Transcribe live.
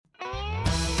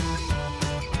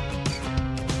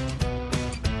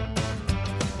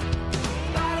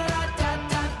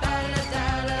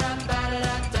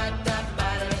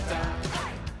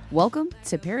Welcome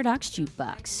to Paradox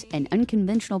Jukebox, an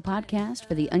unconventional podcast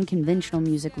for the unconventional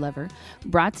music lover,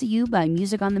 brought to you by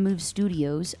Music on the Move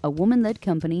Studios, a woman-led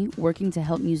company working to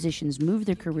help musicians move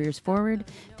their careers forward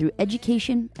through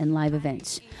education and live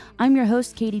events. I'm your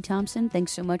host, Katie Thompson.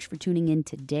 Thanks so much for tuning in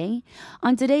today.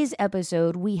 On today's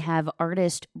episode, we have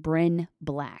artist Brinn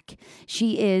Black.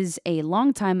 She is a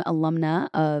longtime alumna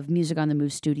of Music on the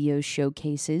Move Studios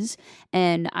showcases,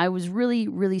 and I was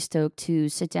really stoked to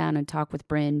sit down and talk with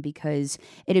Brinn because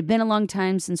it had been a long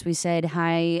time since we said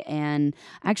hi. And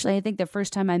actually, I think the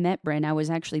first time I met Brinn, I was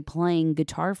actually playing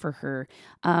guitar for her.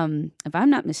 If I'm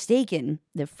not mistaken,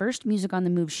 the first Music on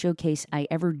the Move showcase I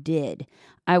ever did,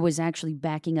 I was actually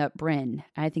backing up Brinn.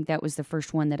 I think that was the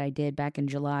first one that I did back in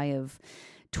July of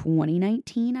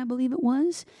 2019, I believe it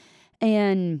was.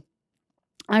 And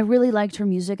I really liked her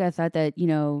music. I thought that,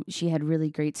 she had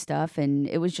really great stuff, and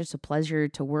it was just a pleasure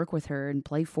to work with her and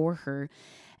play for her.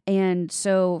 And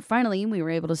so finally, we were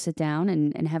able to sit down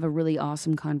and have a really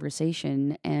awesome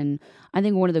conversation. And I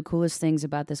think one of the coolest things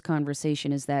about this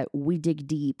conversation is that we dig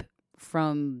deep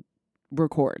from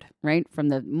record, right? From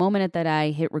the moment that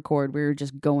I hit record, we were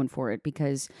just going for it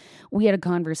because we had a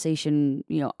conversation,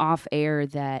 off air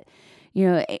that,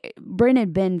 Brinn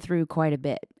had been through quite a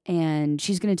bit, and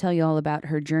she's going to tell you all about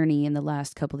her journey in the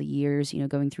last couple of years,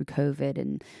 going through COVID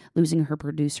and losing her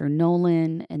producer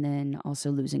Nolan, and then also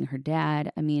losing her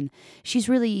dad. I mean, she's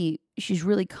really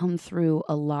come through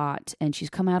a lot, and she's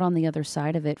come out on the other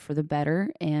side of it for the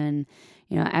better. And,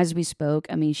 as we spoke,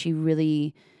 I mean, she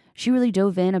really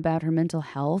dove in about her mental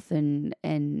health and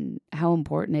how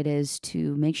important it is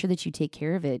to make sure that you take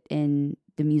care of it in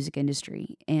the music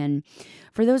industry. And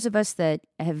for those of us that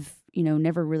have,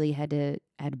 never really had to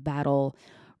battle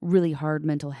really hard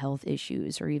mental health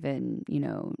issues or even,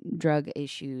 drug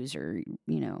issues or,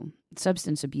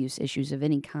 substance abuse issues of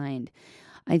any kind,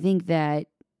 I think that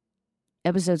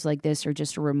episodes like this are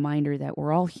just a reminder that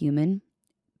we're all human.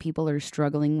 People are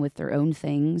struggling with their own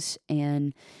things,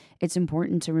 and it's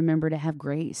important to remember to have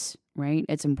grace, right?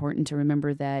 It's important to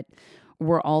remember that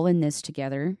we're all in this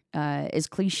together. As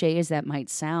cliche as that might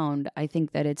sound, I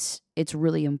think that it's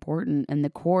really important. And the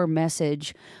core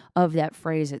message of that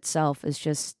phrase itself is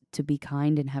just to be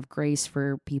kind and have grace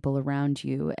for people around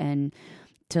you, and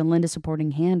to lend a supporting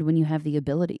hand when you have the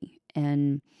ability,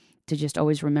 and to just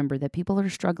always remember that people are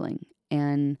struggling.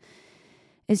 And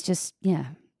it's just, yeah.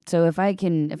 So if I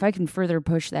can further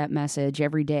push that message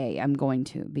every day, I'm going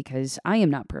to, because I am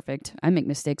not perfect. I make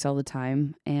mistakes all the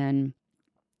time, and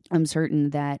I'm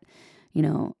certain that,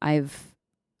 I've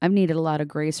needed a lot of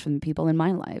grace from the people in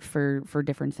my life for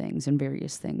different things and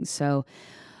various things. So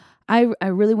I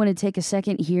really want to take a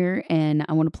second here, and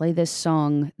I want to play this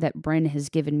song that Brinn has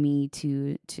given me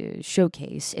to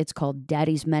showcase. It's called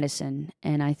Daddy's Medicine,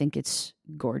 and I think it's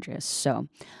gorgeous. So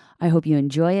I hope you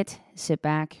enjoy it. Sit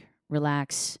back,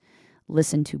 relax,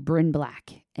 listen to Brinn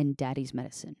Black and Daddy's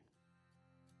Medicine.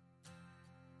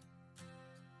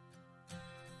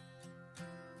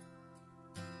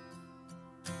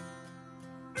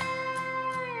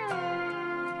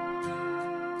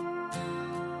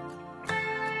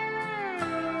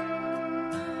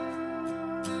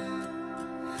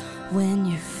 When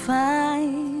you're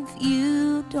 5,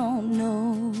 you don't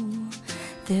know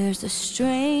there's a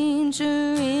stranger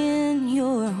in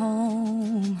your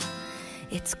home.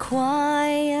 It's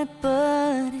quiet,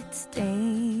 but it's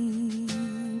dangerous.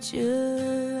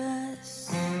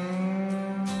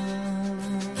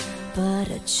 But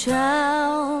a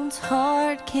child's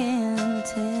heart can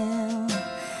tell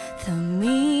the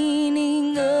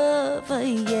meaning of a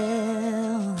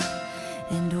yell.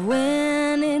 And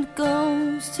when it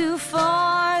goes too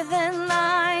far, then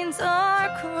lines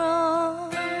are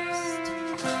crossed.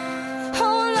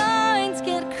 Oh, lines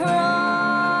get crossed.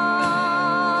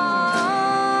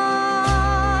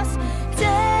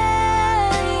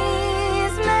 Daddy's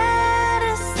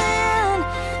medicine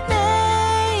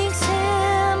makes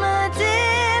him a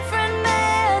different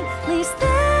man. At least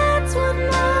that's what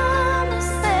mine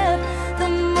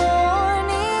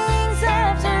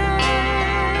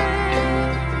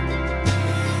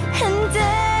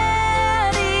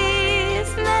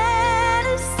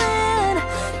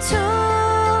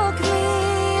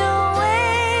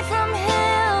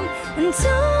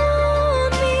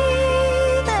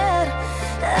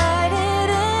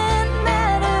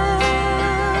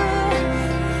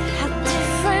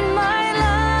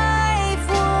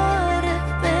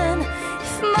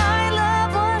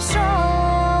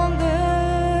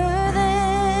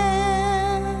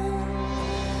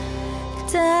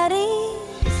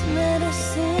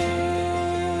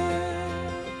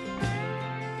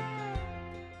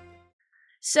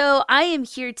So I am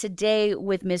here today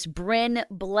with Miss Brinn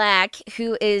Black,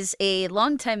 who is a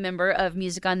longtime member of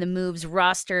Music on the Move's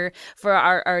roster for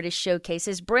our artist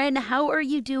showcases. Brinn, how are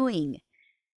you doing?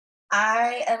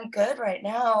 I am good right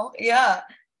now. Yeah.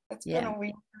 It's been Yeah. a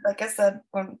weird, like I said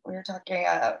when we were talking,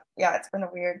 yeah, it's been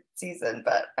a weird season,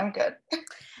 but I'm good.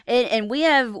 And we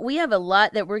have a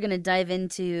lot that we're going to dive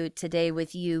into today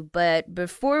with you, but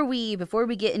before we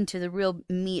get into the real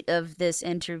meat of this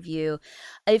interview,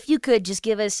 if you could just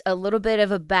give us a little bit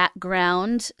of a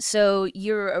background. So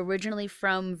you're originally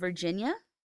from Virginia?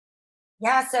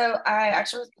 Yeah, so I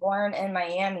actually was born in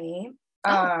Miami.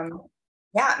 Oh, Um,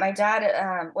 yeah, my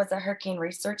dad was a hurricane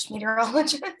research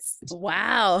meteorologist.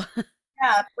 wow.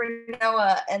 Yeah, for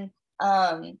NOAA.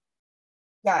 And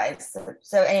yeah,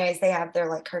 so anyways, they have their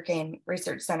like hurricane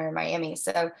research center in Miami.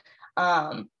 So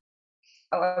um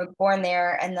I was born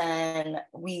there, and then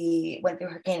we went through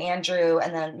Hurricane Andrew,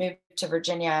 and then moved to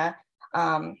Virginia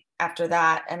after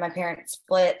that. And my parents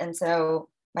split, and so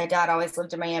my dad always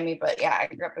lived in Miami, but yeah, I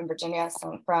grew up in Virginia,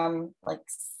 so I'm from like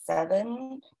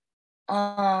 7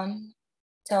 um,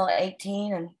 till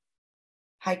 18, and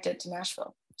hiked it to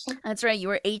Nashville. That's right. You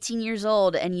were 18 years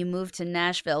old and you moved to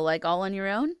Nashville, like all on your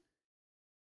own?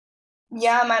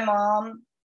 Yeah, my mom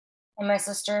and my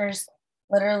sisters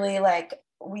literally like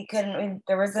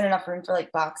there wasn't enough room for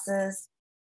like boxes,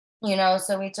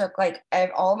 so we took like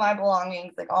all my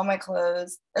belongings, like all my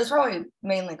clothes. It was probably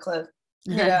mainly clothes,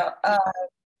 you know, uh,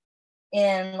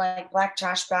 in like black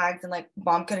trash bags, and like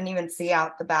mom couldn't even see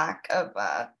out the back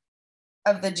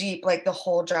of the Jeep like the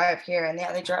whole drive here. And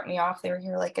yeah, they dropped me off. They were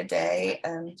here like a day,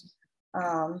 and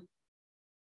um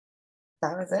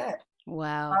that was it.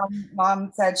 Wow.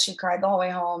 Mom said she cried the whole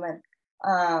way home,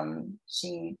 and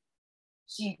she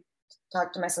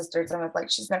talked to my sisters and was like,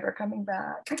 she's never coming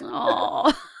back.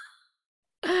 Oh.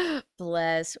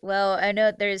 Bless. Well, I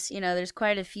know there's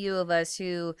quite a few of us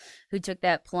who took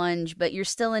that plunge, but you're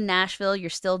still in Nashville, you're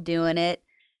still doing it.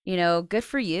 Good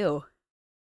for you.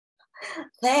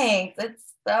 Thanks.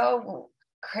 It's so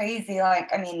crazy.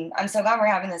 Like, I mean, I'm so glad we're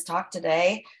having this talk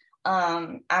today,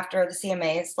 after the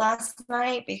CMAs last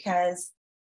night, because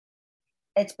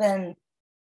it's been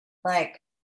like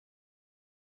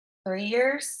 3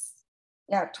 years.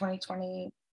 Yeah, 2020.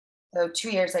 So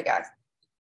 2 years, I guess,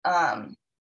 um,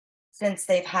 since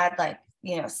they've had like,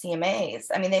 CMAs.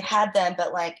 I mean, they've had them,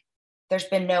 but like there's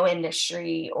been no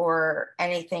industry or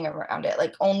anything around it.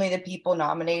 Like only the people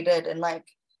nominated and like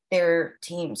their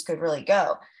teams could really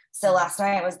go. So Mhm. last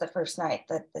night was the first night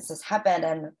that this has happened,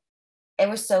 and it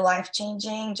was so life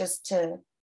changing just to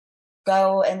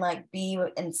go and like be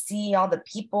and see all the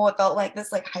people. It felt like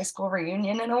this like high school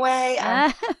reunion in a way.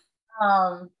 Ah,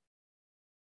 Um,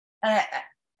 and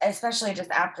especially just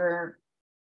after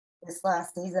this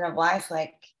last season of life,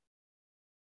 like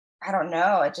I don't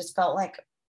know, it just felt like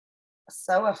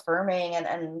so affirming,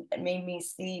 and it made me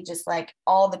see just like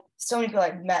all the so many people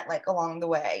I've met like along the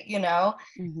way,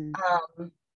 mhm.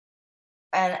 Um,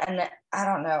 and I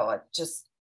don't know,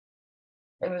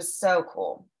 it was so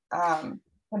cool.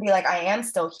 To be like I am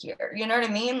still here, you know what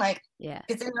I mean? Like, Yeah.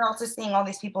 because then you're also seeing all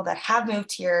these people that have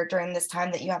moved here during this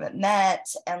time that you haven't met,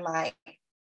 and like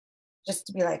just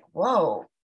to be like, whoa,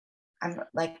 I'm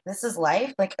like, this is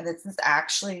life, like this is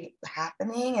actually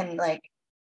happening, and like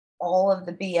all of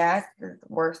the BS is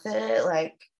worth it.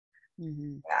 Like,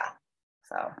 Mhm. yeah.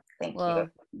 So thank you. Well,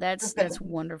 that's It's good to that's be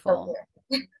still wonderful.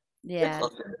 here. It's Yeah. so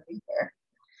good to be here.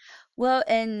 Well,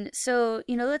 and so,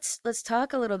 let's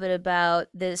talk a little bit about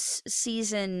this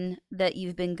season that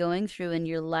you've been going through in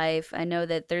your life. I know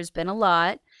that there's been a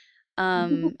lot.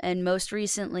 And most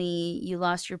recently you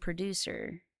lost your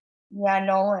producer. Yeah,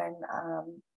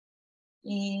 Nolan.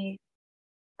 He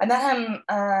I met him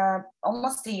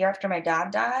almost a year after my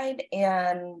dad died,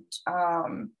 and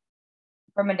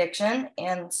from addiction.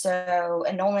 And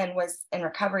Nolan was in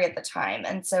recovery at the time.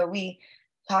 And so we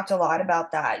talked a lot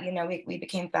about that. We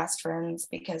became fast friends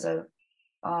because of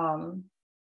um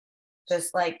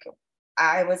just like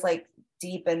I was like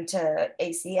deep into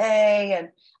ACA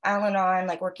and Al-Anon,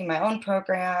 like working my own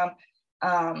program.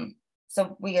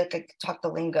 So we could talk the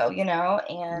lingo,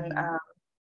 and Mhm.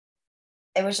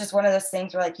 it was just one of those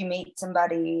things where like you meet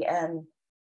somebody and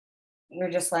you're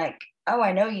just like, oh,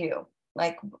 I know you.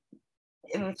 Like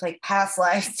it was like past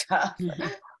life stuff.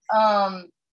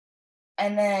 um,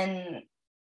 and then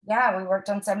yeah, we worked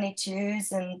on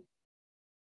 72s, and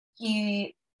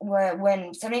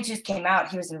when 72s came out,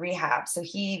 he was in rehab, so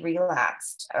he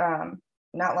relapsed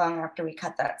not long after we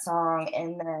cut that song.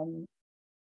 And then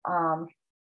um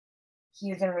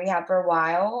he was in rehab for a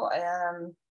while,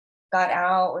 got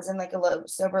out, was in like a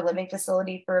sober living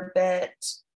facility for a bit,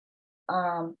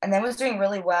 And then was doing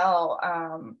really well.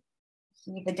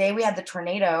 The day we had the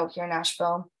tornado here in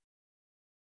Nashville,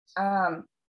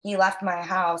 he left my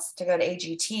house to go to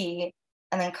AGT,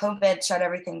 and then COVID shut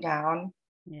everything down.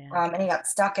 Yeah. And he got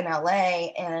stuck in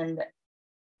LA and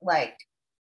like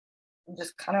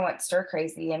just kind of went stir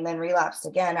crazy and then relapsed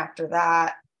again after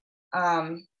that.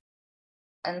 And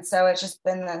so it's just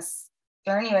been this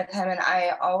journey with him. And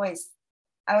I always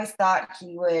thought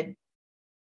he would,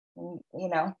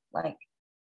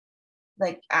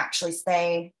 like actually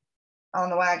stay on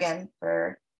the wagon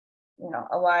for,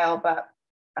 a while, but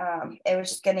it was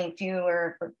just getting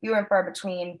fewer and far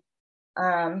between.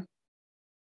 And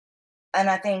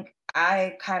I think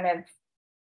I kind of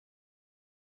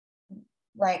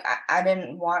like I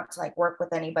didn't want to like work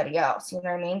with anybody else, you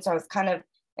know what I mean? So I was kind of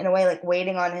in a way like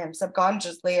waiting on him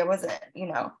subconsciously. I wasn't,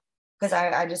 because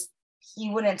I just he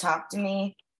wouldn't talk to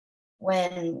me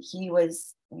when he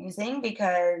was using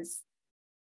because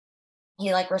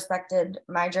he like respected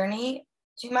my journey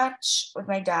too much with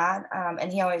my dad.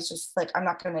 And he always just like, I'm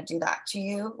not gonna do that to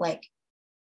you. Like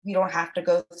you don't have to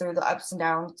go through the ups and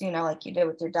downs, like you did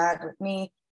with your dad with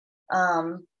me.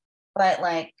 But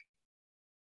like,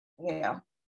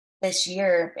 this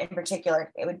year in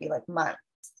particular, it would be like months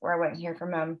where I wouldn't hear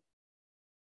from him.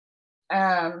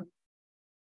 And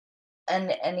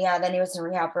yeah, then he was in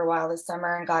rehab for a while this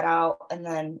summer and got out, and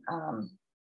then I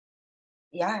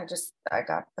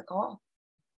got the call.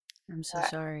 I'm so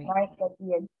sorry. Right, that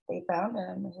they found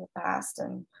him and he passed,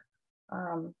 and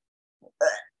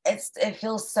it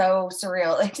feels so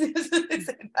surreal. Like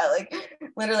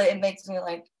literally, it makes me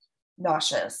like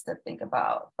nauseous to think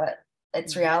about, but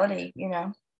it's reality,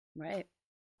 Right.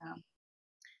 Yeah.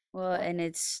 Well, and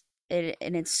it's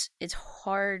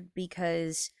hard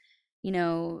because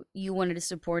you wanted to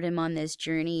support him on this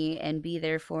journey and be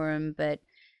there for him, but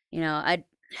I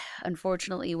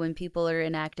unfortunately when people are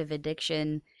in active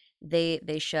addiction,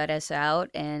 they shut us out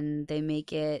and they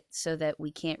make it so that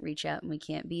we can't reach out and we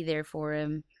can't be there for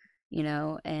him,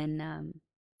 and I'm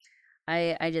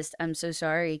so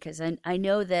sorry because I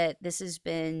know that this has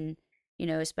been,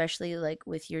 especially like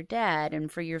with your dad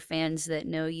and for your fans that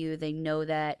know you, they know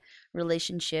that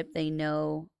relationship, they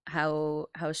know how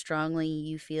strongly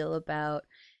you feel about,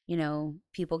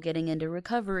 people getting into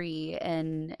recovery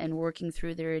and working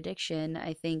through their addiction. That,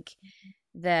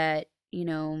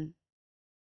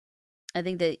 I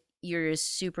think that you're a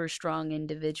super strong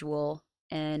individual,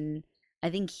 and I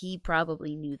think he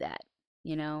probably knew that,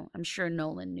 I'm sure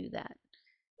Nolan knew that.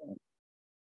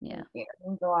 Yeah. It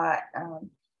means a lot.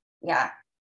 Yeah,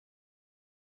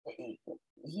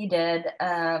 he did.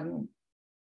 And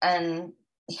I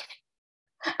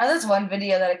have this one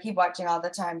video that I keep watching all the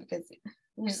time because he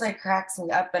just like cracks me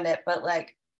up in it. But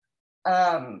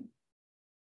um,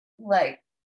 like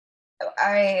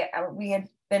we had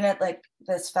been at like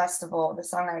this festival, the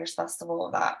songwriters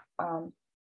festival that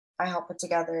I helped put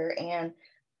together, and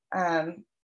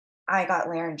I got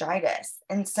laryngitis,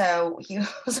 and so he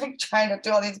was like trying to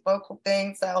do all these vocal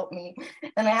things to help me,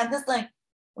 and I had this like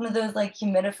one of those like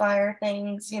humidifier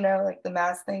things, like the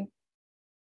mask thing,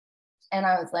 and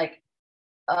I was like,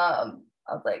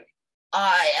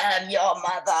 I am your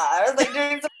mother. I was like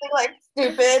doing something like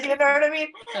stupid, you know what I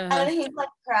mean? And he's like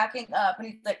cracking up, and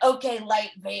he's like, okay,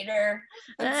 Light Vader,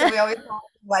 and so we always call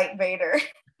him Light Vader.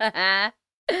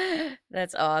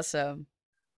 That's awesome.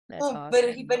 That's awesome.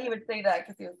 But he would say that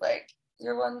because he was like,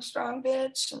 you're one strong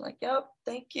bitch. I'm like, yep,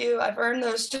 thank you. I've earned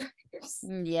those stripes.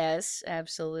 Yes,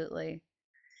 absolutely.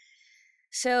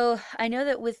 So I know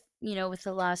that with with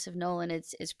the loss of Nolan,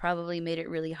 it's probably made it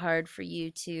really hard for you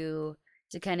to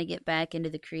kind of get back into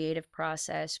the creative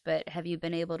process. But have you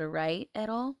been able to write at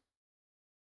all?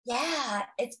 Yeah,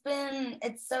 it's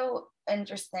so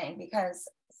interesting because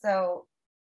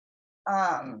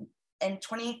in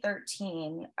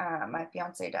 2013, my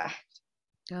fiance died.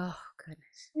 Oh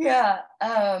goodness. Yeah.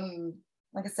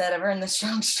 Like I said, I've earned the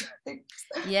strong stripes.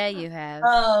 Yeah, you have.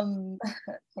 Um,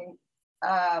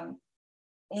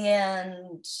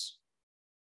 and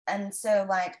so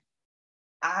like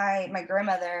my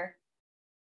grandmother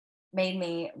made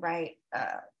me write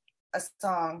a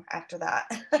song after that.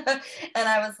 And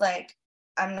I was like,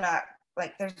 I'm not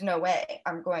like, there's no way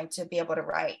I'm going to be able to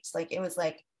write. Like, it was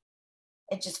like,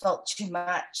 it just felt too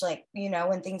much. Like,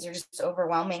 when things are just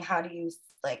overwhelming, how do you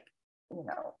like,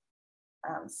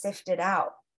 sift it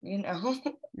out,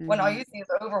 when all you see is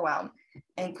overwhelm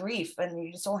and grief and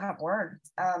you just don't have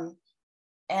words.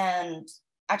 And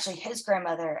actually his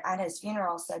grandmother at his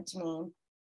funeral said to me,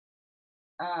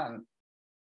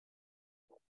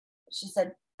 she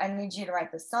said, I need you to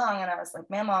write this song. And I was like,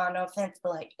 Mama, no offense,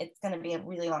 but like, it's going to be a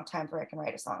really long time before I can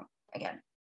write a song again.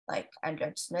 Like, I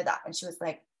just know that. And she was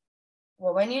like,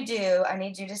 well, when you do, I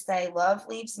need you to say, love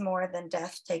leaves more than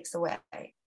death takes away.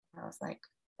 And I was like,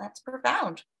 that's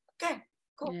profound. Okay,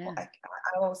 cool. Yeah.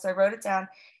 So I wrote it down.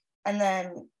 And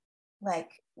then,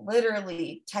 like,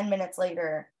 literally 10 minutes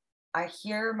later, I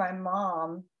hear my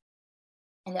mom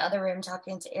in the other room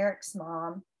talking to Eric's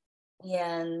mom.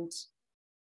 And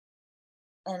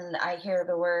I hear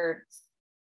the words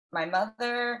my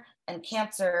mother and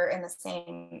cancer in the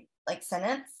same like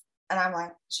sentence. And I'm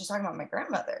like, she's talking about my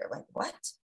grandmother. Like, what?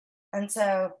 And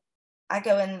so I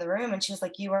go in the room and she was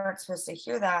like, you weren't supposed to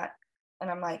hear that.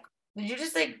 And I'm like, did you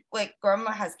just say like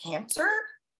grandma has cancer?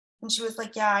 And she was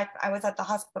like, yeah, I was at the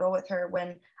hospital with her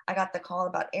when I got the call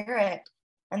about Eric.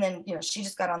 And then, you know, she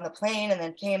just got on the plane and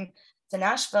then came to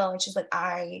Nashville. And she's like,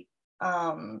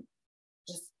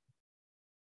 just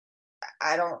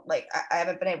I don't like, I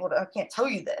haven't been able to, I can't tell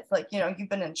you this. Like, you know, you've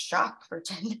been in shock for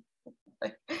 10 days.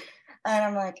 Like, and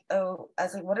I'm like, oh, I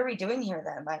was like, what are we doing here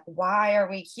then? Like, why are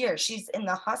we here? She's in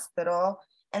the hospital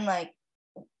and like,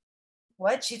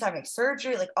 what? She's having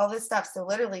surgery, like all this stuff. So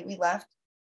literally we left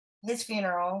his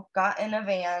funeral, got in a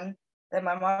van that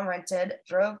my mom rented,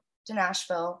 drove to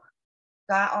Nashville,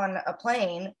 got on a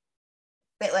plane,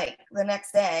 but like the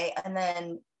next day. And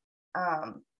then,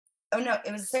 oh no,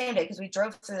 it was the same day because we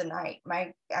drove through the night.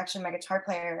 My guitar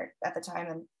player at the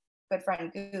time and good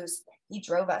friend Goose, he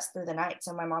drove us through the night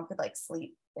so my mom could like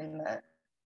sleep in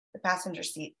the passenger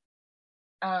seat.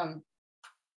 And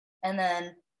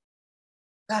then,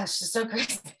 gosh, it's so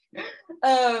crazy.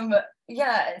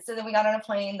 Yeah, so then we got on a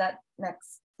plane that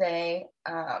next day,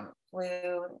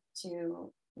 flew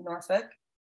to Norfolk,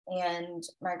 and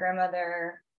my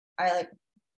grandmother, I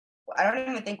don't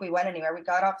even think we went anywhere. We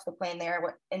got off the plane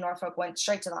there in Norfolk, went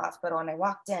straight to the hospital, and I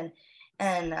walked in,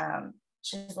 and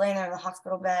she's laying there in the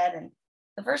hospital bed, and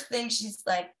the first thing she's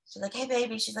like, hey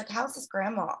baby, she's like, how's this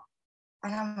grandma?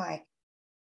 And I'm like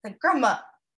grandma,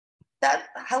 that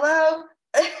hello.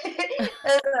 And,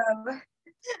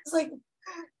 it's like,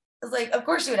 of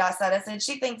course she would ask that. I said,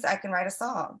 she thinks I can write a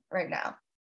song right now.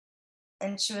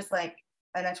 And she was like,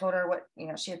 and I told her what, you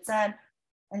know, she had said.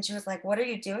 And she was like, what are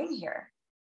you doing here?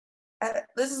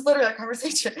 This is literally a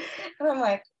conversation. And I'm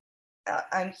like,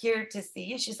 I'm here to see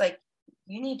you. She's like,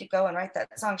 you need to go and write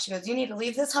that song. She goes, you need to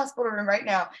leave this hospital room right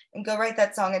now and go write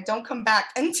that song and don't come back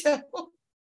until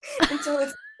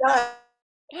it's done.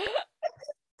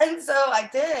 And so I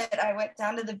did. I went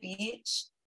down to the beach.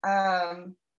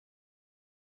 And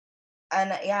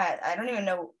yeah, I don't even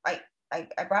know. I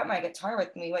brought my guitar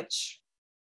with me, which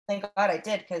thank God I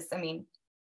did, because I mean,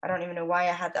 I don't even know why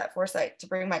I had that foresight to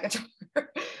bring my guitar,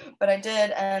 but I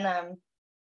did. And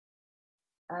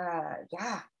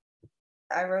yeah,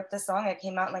 I wrote this song. It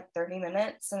came out in like 30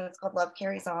 minutes, and it's called Love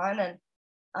Carries On. And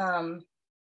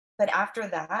but after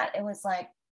that, it was like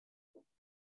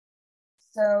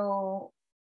so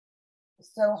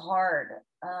hard.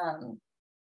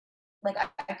 Like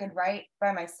I could write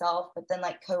by myself, but then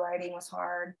like co-writing was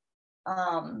hard.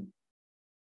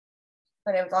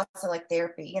 But it was also like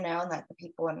therapy, you know, and like the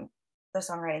people in the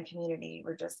songwriting community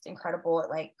were just incredible at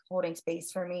like holding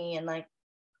space for me and like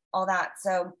all that.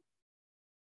 So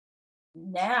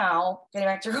now getting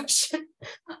back to your question,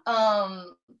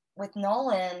 with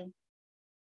Nolan,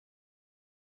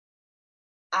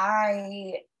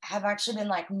 I have actually been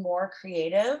like more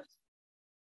creative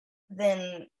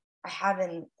than I have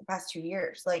in the past 2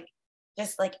 years, like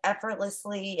just like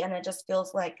effortlessly, and it just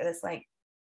feels like this like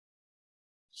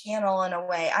channel in a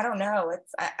way. I don't know.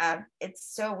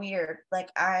 It's so weird. Like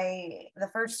the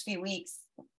first few weeks,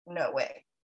 no way,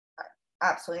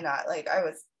 absolutely not. Like I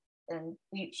was in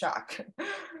deep shock.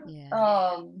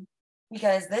 Yeah.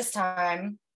 Because this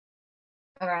time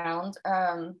around,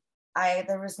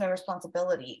 there was no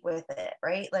responsibility with it,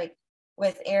 right? Like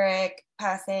with Eric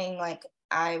passing, like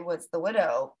I was the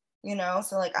widow, you know,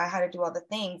 so like I had to do all the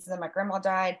things. And then my grandma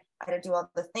died, I had to do all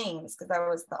the things because I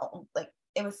was like,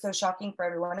 it was so shocking for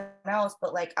everyone else,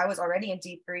 but like I was already in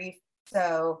deep grief.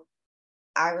 So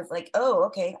I was like, oh,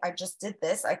 okay, I just did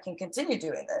this, I can continue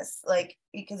doing this, like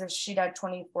because she died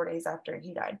 24 days after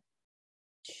he died.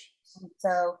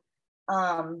 So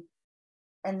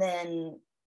and then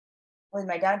when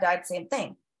my dad died, same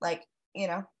thing, like, you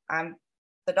know, I'm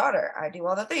the daughter, I do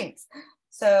all the things.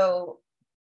 So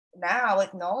now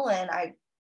with Nolan, I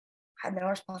had no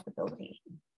responsibility.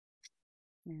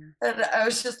 Yeah. And I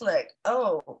was just like,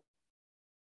 oh,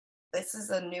 this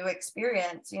is a new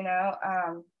experience, you know?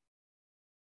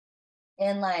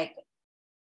 And like,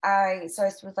 I was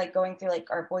like going through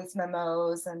like our voice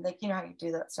memos and like, you know how you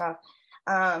do that stuff.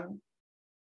 And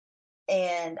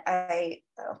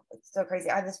it's so crazy.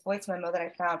 I have this voice memo that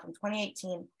I found from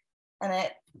 2018. and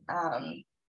it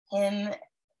him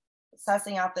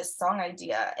sussing out this song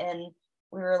idea, and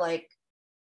we were like,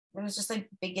 it was just like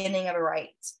beginning of a write,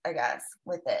 I guess,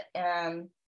 with it. And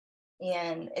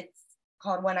it's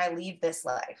called When I Leave This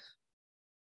Life.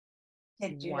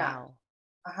 Kid you not.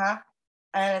 Wow.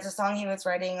 And it's a song he was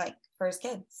writing like for his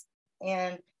kids.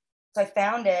 And so I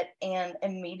found it, and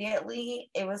immediately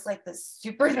it was like this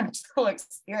supernatural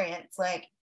experience. Like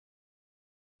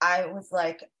I was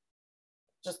like,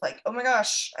 just like, oh my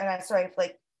gosh. And I started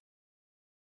like,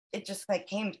 it just like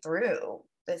came through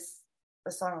the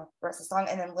song, the rest of the song.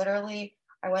 And then literally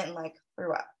I went and like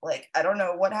threw up. Like, I don't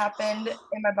know what happened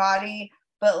in my body,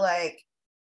 but like,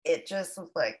 it just was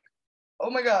like, oh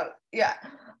my God. Yeah.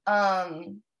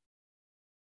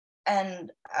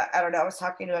 And I don't know, I was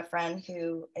talking to a friend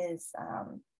who is,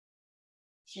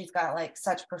 she's got like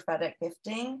such prophetic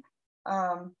gifting.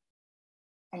 And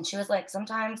she was like,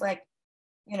 sometimes like,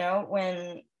 you know,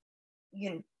 when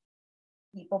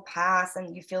people pass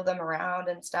and you feel them around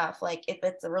and stuff, like if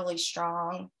it's a really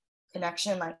strong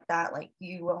connection like that, like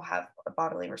you will have a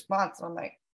bodily response. And I'm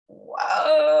like,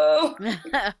 whoa.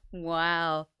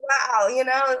 Wow. Wow, you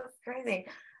know, it's crazy.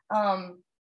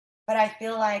 But I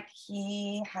feel like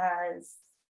his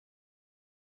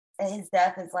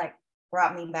death has like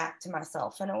brought me back to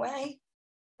myself in a way,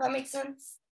 if that makes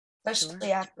sense, especially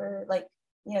Sure. after like,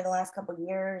 you know, the last couple of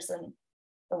years and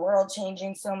the world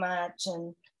changing so much.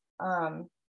 And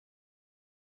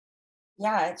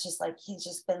yeah, it's just like he's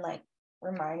just been like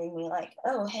reminding me like,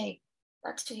 oh hey,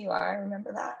 that's who you are, I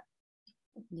remember that.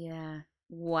 Yeah.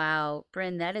 Wow.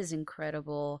 Bryn, that is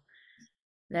incredible.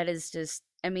 That is just,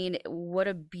 I mean, what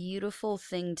a beautiful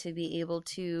thing to be able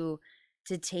to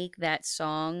take that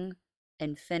song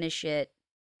and finish it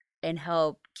and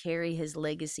help carry his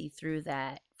legacy through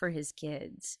that for his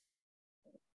kids.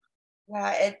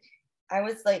 Yeah, I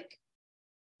was like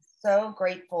so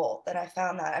grateful that I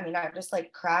found that. I mean, I just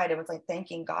like cried. It was like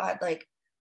thanking God, like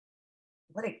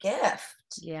what a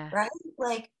gift, Yeah. right?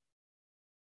 Like,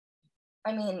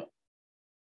 I mean,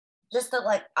 just that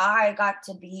like I got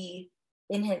to be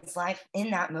in his life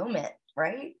in that moment,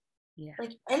 right? Yeah.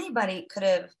 Like anybody could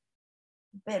have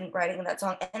been writing that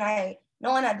song. And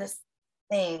Nolan had this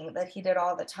thing that he did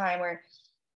all the time where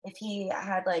if he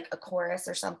had like a chorus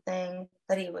or something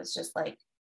that he was just like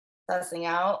sussing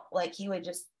out, like he would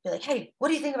just be like, hey, what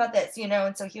do you think about this? You know,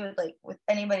 and so he would like with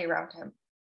anybody around him,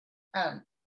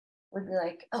 would be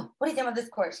like, oh, what do you think about this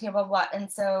chorus? You know, blah, blah, blah.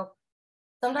 And so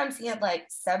sometimes he had like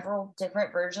several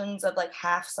different versions of like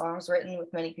half songs written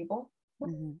with many people.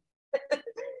 Hmm.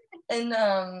 and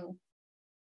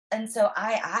so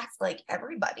I asked like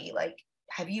everybody, like,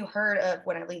 have you heard of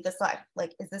When I Leave This Life?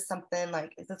 Like, is this something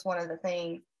like, is this one of the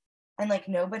things? And like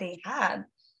nobody had.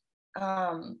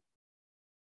 Um,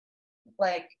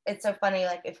 like it's so funny,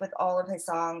 like if with all of his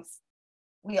songs,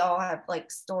 we all have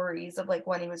like stories of like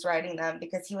when he was writing them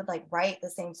because he would like write the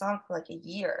same song for like a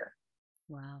year.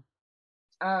 Wow.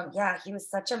 Yeah, he was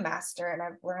such a master, and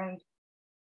I've learned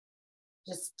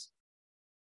just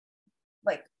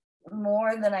like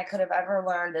more than I could have ever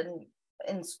learned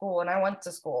in school. And I went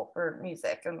to school for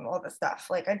music and all this stuff.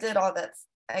 Like I did all that.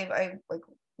 I like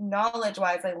knowledge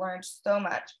wise, I learned so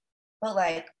much. But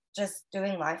like just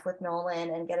doing life with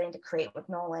Nolan and getting to create with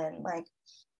Nolan, like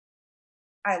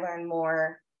I learned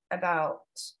more about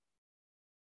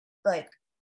like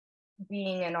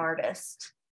being an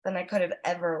artist than I could have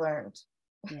ever learned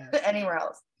Yeah. anywhere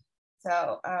else.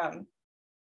 So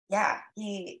yeah,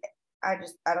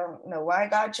 I don't know why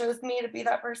God chose me to be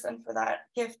that person for that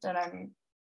gift, and I'm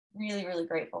really, really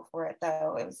grateful for it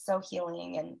though. It was so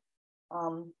healing. And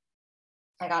um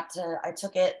I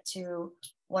took it to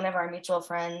one of our mutual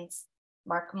friends,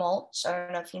 Mark Mulch. I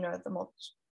don't know if you know the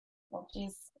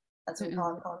Mulchies. That's what we call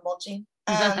him. We call him Mulchy.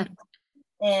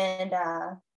 And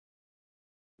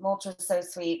Mulch was so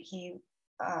sweet. He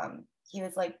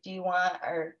was like, "Do you want,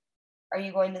 or are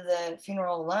you going to the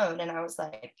funeral alone?" And I was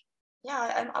like,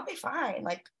 "Yeah, I'll be fine."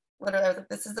 Like literally, I was like,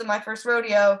 "This isn't my first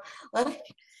rodeo." Like,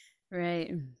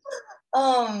 Right.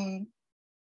 um,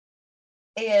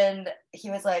 and he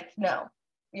was like, "No,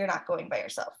 you're not going by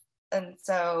yourself." And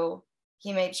so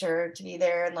he made sure to be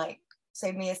there and like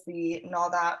save me a seat and all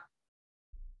that.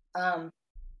 Um,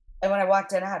 and when I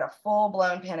walked in, I had a full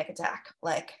blown panic attack.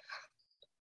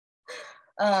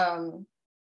 Um,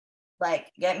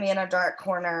 like get me in a dark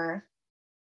corner,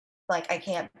 like I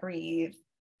can't breathe,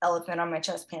 elephant on my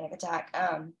chest, panic attack.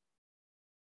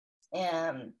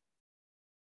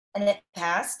 And it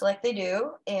passed like they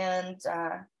do. And so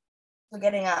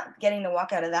getting to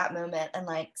walk out of that moment and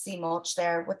like see Mulch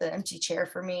there with an empty chair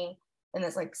for me and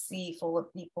this like sea full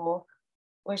of people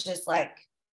was just like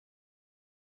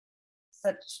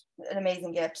such an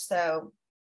amazing gift. So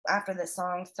after this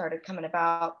song started coming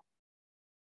about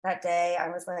that day, I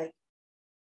was like,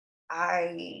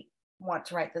 I want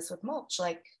to write this with Mulch.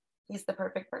 Like, he's the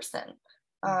perfect person.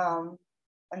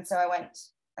 And so I went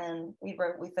and we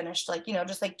finished, like,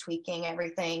 just like tweaking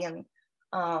everything. And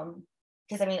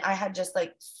because I mean, I had just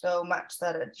like so much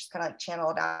that it just kind of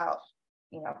channeled out,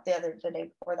 the day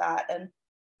before that. And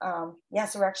yeah,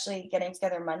 so we're actually getting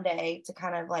together Monday to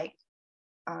kind of like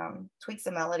tweak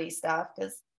some melody stuff,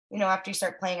 because after you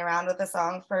start playing around with a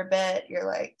song for a bit, you're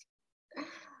like,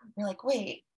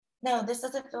 wait, no, this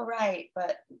doesn't feel right.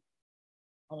 But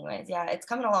anyways, yeah, it's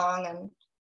coming along, and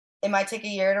it might take a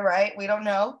year to write. We don't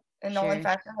know. In no one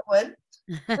fashion it would.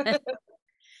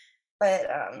 But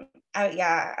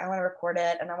I want to record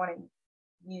it, and I want to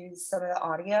use some of the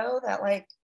audio that, like,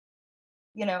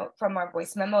 from our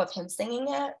voice memo of him singing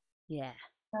it. Yeah.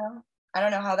 I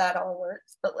don't know how that all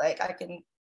works, but like I can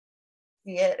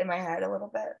see it in my head a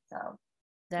little bit. So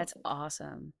that's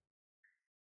awesome.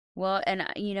 Well, and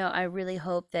I really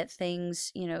hope that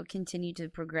things, continue to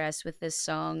progress with this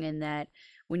song, and that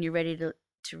when you're ready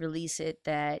to release it,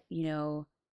 that,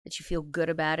 that you feel good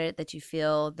about it, that you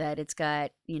feel that it's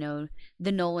got, the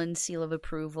Nolan seal of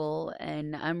approval.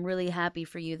 And I'm really happy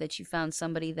for you that you found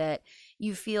somebody that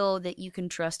you feel that you can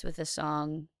trust with a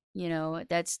song.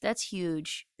 That's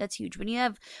huge. That's huge. When you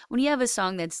have a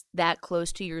song that's that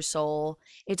close to your soul,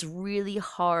 it's really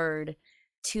hard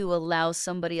to allow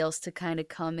somebody else to kind of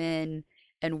come in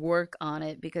and work on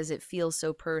it, because it feels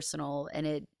so personal, and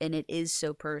it is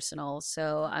so personal.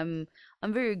 So I'm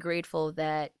very grateful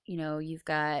that, you've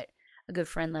got a good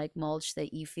friend like Mulch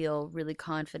that you feel really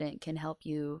confident can help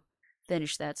you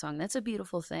finish that song. That's a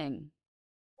beautiful thing.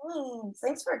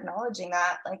 Thanks for acknowledging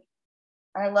that. Like,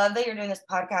 I love that you're doing this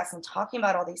podcast and talking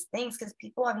about all these things, because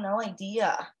people have no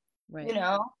idea, Right.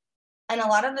 And a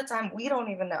lot of the time we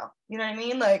don't even know, you know what I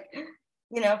mean? Like,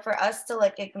 for us to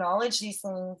like acknowledge these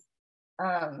things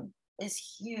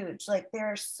is huge. Like, there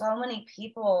are so many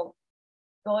people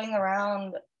going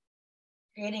around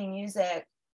creating music,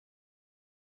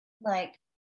 like,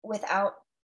 without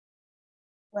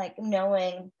like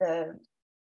knowing the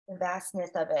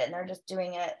vastness of it, and they're just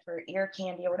doing it for ear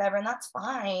candy or whatever, and that's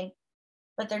fine,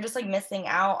 but they're just like missing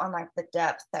out on like the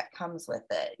depth that comes with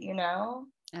it.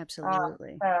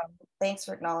 Absolutely. So thanks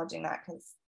for acknowledging that,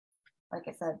 because like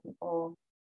I said, people,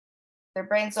 their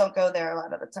brains don't go there a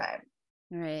lot of the time.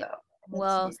 Right. So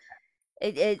Well,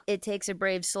 it takes a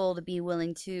brave soul to be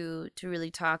willing to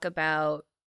really talk about,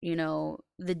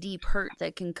 the deep hurt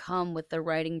that can come with the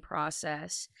writing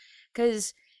process.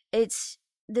 Because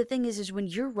the thing is when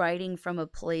you're writing from a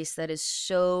place that is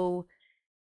so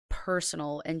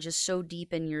personal and just so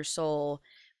deep in your soul,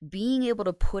 being able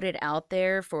to put it out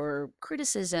there for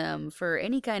criticism, for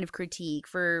any kind of critique,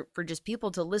 for just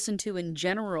people to listen to in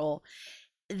general,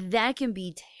 that can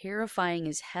be terrifying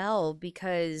as hell,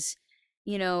 because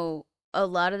a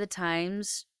lot of the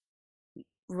times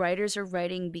writers are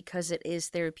writing because it is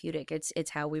therapeutic. It's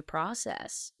how we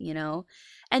process,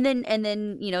 and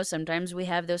then sometimes we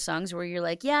have those songs where you're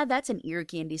like, yeah, that's an ear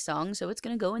candy song, so it's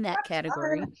gonna go in that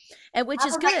category, and which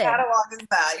is good. Catalog is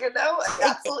that,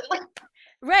 absolutely.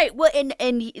 Right. Well, and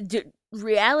the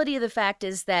reality of the fact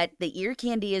is that the ear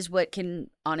candy is what can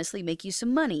honestly make you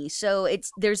some money. So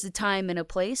there's a time and a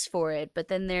place for it. But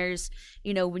then there's,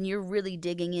 when you're really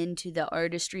digging into the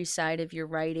artistry side of your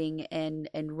writing, and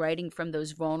writing from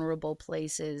those vulnerable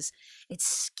places, it's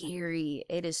scary.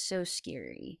 It is so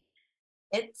scary.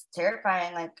 It's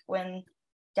terrifying. Like when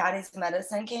Daddy's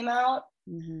Medicine came out,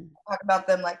 talk about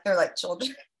them like they're like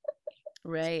children.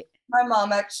 Right. My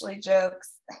mom actually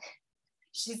jokes.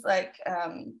 She's like,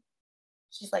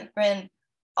 Brinn,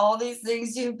 all these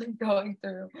things you've been going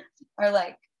through are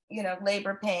like,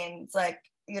 labor pains. Like,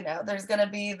 there's gonna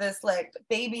be this like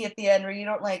baby at the end where you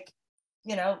don't like,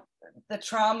 the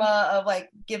trauma of like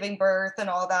giving birth and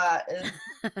all that is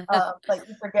like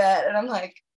you forget. And I'm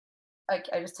like,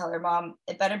 I just tell her, Mom,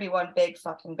 it better be one big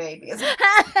fucking baby.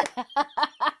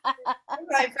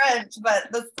 My French, but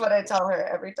that's what I tell her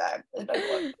every time.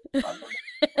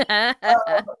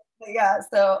 Yeah,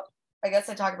 so I guess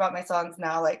I talk about my songs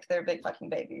now like they're big fucking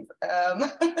babies.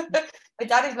 But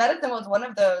Daddy's Medicine was one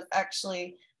of those,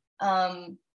 actually.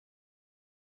 And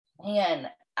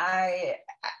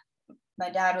my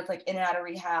dad was like in and out of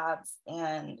rehabs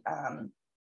and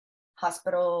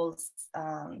hospitals,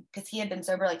 because he had been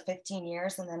sober like 15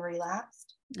 years and then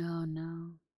relapsed. Oh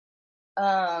no.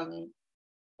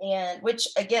 And which,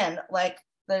 again, like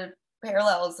the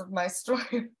parallels of my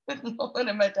story with Nolan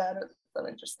and my dad are so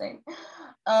interesting.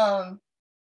 But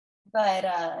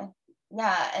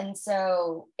yeah, and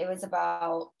so it was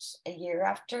about a year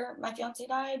after my fiance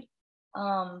died.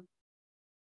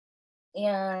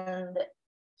 And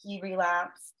he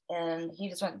relapsed and he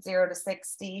just went 0 to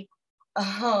 60.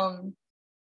 Um,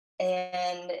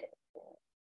 and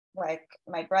like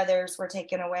my brothers were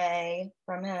taken away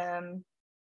from him.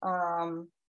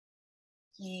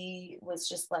 He was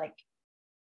just like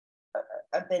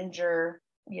a binger,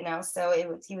 so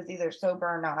he was either sober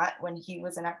or not when he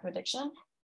was in active addiction.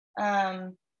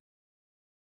 And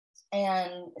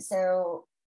so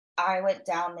I went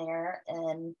down there,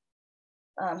 and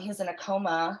he was in a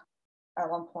coma at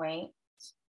one point.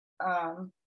 But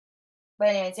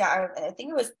anyways, yeah, I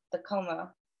think it was the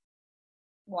coma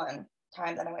one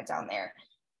time that I went down there.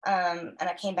 And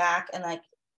I came back, and like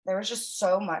there was just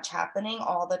so much happening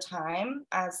all the time,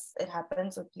 as it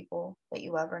happens with people that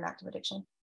you love or in active addiction,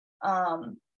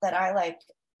 that I like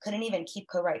couldn't even keep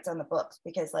co-writes on the books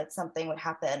because like something would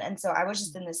happen. And so I was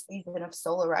just in this season of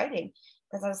solo writing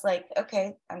because I was like,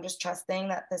 okay, I'm just trusting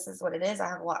that this is what it is. I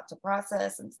have a lot to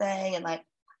process and say, and like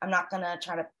I'm not gonna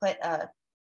try to put a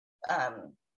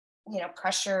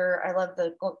pressure. I love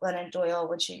the Glennon Doyle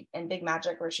when she in Big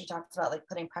Magic where she talks about like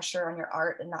putting pressure on your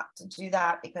art and not to do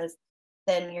that, because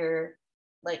then you're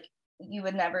like, you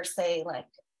would never say like,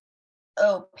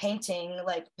 oh, painting,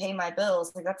 like pay my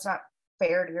bills. Like that's not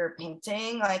fair to your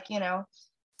painting, like,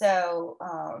 so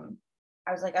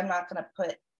I was like, I'm not gonna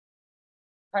put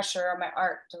pressure on my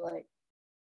art to like,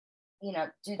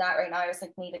 do that right now. I just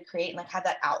like need to create and like have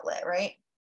that outlet, right?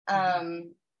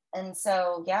 And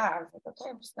so yeah, I was like, okay,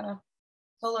 I'm just gonna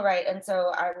solo write. And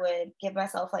so I would give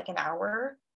myself like an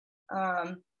hour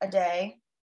a day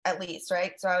at least,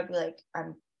 right? So I would be like,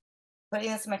 I'm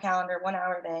putting this in my calendar, 1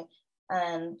 hour a day,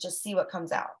 and just see what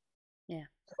comes out. Yeah,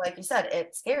 like you said,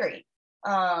 it's scary.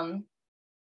 And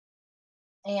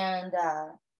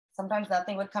sometimes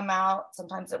nothing would come out,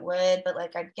 sometimes it would, but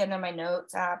like I'd get into my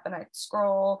notes app and I'd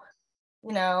scroll,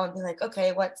 and be like,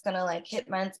 okay, what's gonna like hit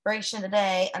my inspiration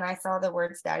today? And I saw the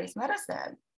words Daddy's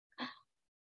Medicine.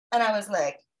 And I was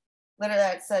like, literally,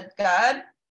 I said, God,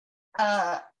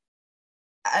 I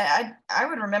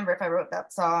would remember if I wrote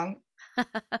that song.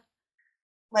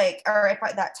 Like, or if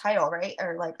that title, right?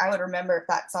 Or like I would remember if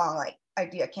that song like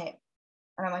idea came.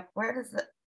 And I'm like, where does it?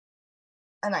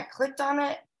 And I clicked on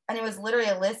it, and it was literally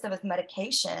a list of his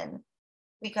medication,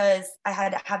 because I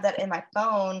had to have that in my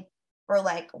phone for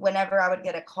like whenever I would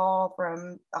get a call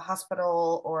from a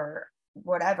hospital or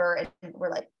whatever, and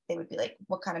we're like, they would be like,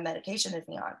 what kind of medication is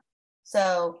he on?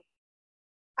 So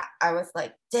I was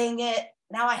like, dang it,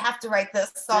 now I have to write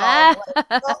this song. Like,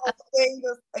 oh,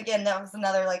 again, that was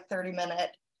another like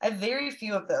 30-minute. I have very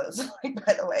few of those, like,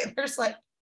 by the way. There's like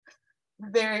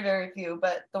very, very few,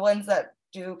 but the ones that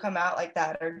do come out like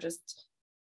that are just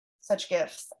such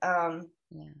gifts. And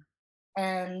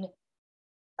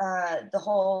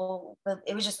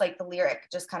it was just like the lyric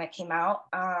just kind of came out,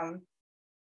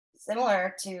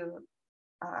 similar to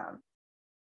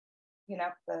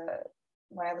the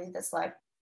when I leave this life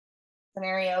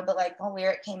scenario, but like the whole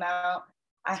lyric came out.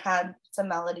 I had some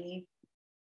melody,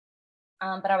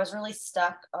 but I was really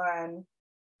stuck on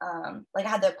like I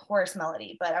had the chorus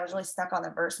melody, but I was really stuck on the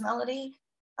verse melody.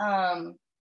 And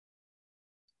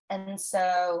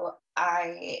so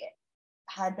I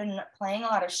had been playing a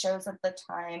lot of shows at the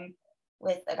time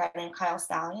with a guy named Kyle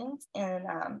Stallions and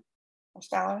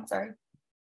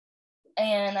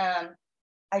and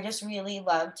I just really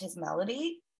loved his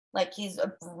melody. Like he's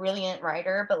a brilliant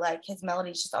writer, but like his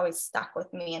melody's just always stuck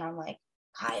with me, and I'm like,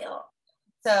 Kyle.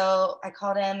 So I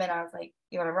called him and I was like,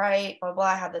 you want to write, blah, blah,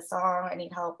 I have this song I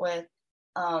need help with.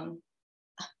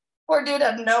 Poor dude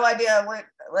had no idea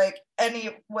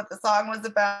what the song was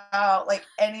about, like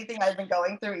anything I've been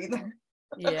going through either.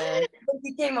 Yeah.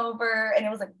 He came over and it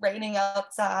was like raining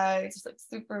outside, just like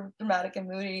super dramatic and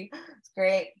moody. It's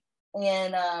great.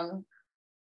 And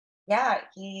yeah,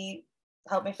 he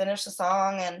helped me finish the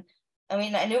song. And I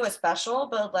mean, I knew it was special,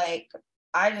 but like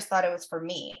I just thought it was for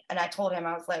me. And I told him,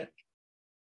 I was like,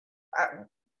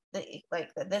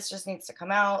 this just needs to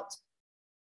come out.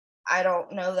 I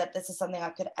don't know that this is something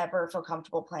I could ever feel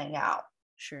comfortable playing out.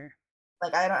 Sure.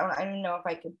 Like I don't know if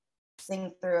I could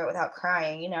sing through it without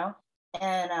crying,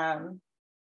 And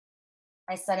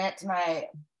I sent it to my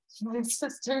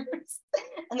sisters,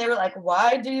 and they were like,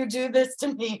 "Why do you do this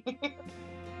to me?" You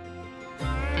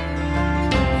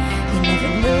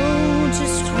never know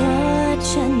just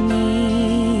what you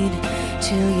need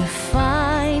till you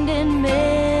find it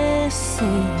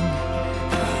missing.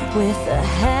 With a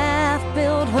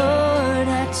half-built heart,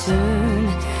 I turn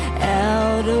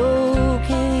out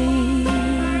okay.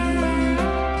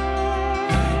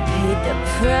 Paid the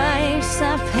price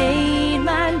I paid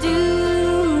my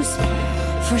dues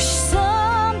for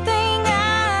something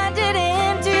I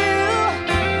didn't do.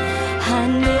 I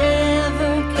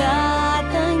never got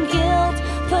the guilt,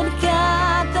 but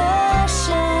got the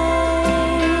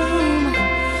shame.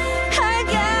 I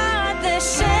got the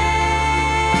shame.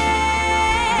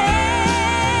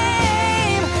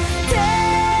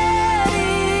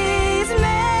 Daddy's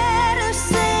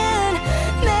medicine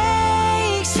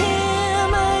makes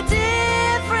him a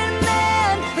different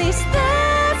man. At least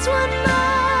that's what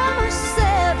Mama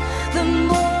said the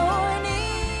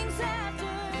mornings after.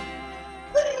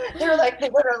 They were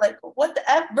like, what the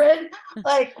F, Brinn?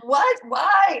 Like, what?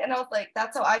 Why? And I was like,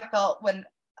 that's how I felt when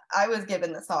I was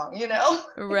given the song, you know?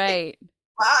 Right.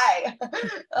 Why?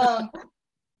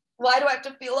 Why do I have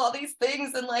to feel all these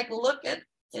things and like look at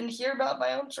and hear about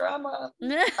my own trauma?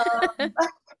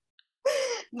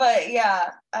 But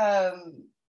yeah, but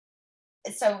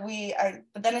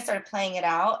then I started playing it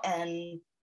out and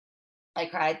I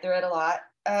cried through it a lot,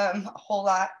 a whole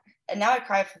lot. And now I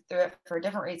cry through it for a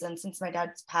different reason. Since my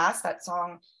dad's passed, that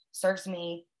song serves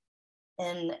me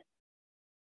and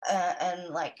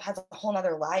like has a whole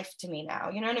nother life to me now.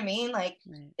 You know what I mean? Like,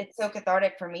 Right. It's so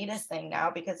cathartic for me to sing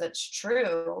now because it's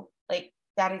true. Like,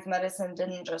 Daddy's medicine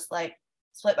didn't just like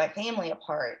split my family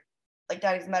apart. Like,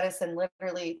 Daddy's medicine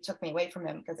literally took me away from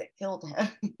him because it killed him.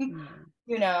 Mm.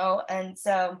 You know? And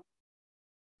so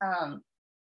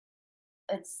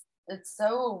it's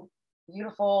so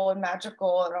beautiful and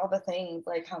magical and all the things,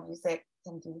 like how music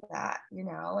can do that, you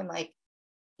know, and like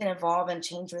can evolve and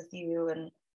change with you.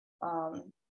 And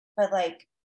but like,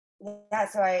 yeah,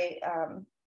 so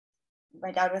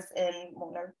my dad was in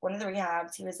one of the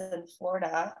rehabs. He was in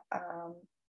Florida,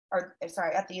 or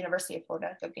sorry, at the University of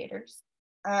Florida. Go Gators.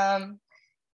 They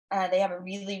have a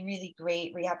really, really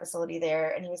great rehab facility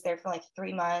there, and he was there for like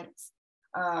 3 months.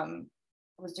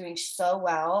 Was doing so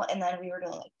well, and then we were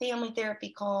doing like family therapy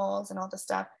calls and all this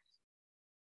stuff.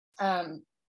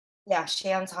 Yeah,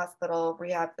 Shands Hospital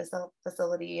rehab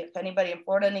facility. If anybody in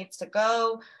Florida needs to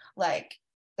go, like,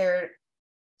 they're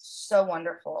so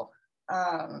wonderful.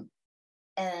 And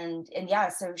yeah,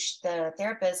 so the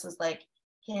therapist was like,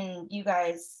 can you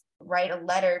guys write a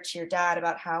letter to your dad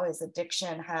about how his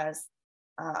addiction has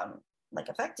like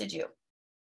affected you?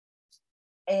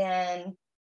 And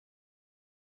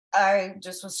I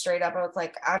just was straight up, I was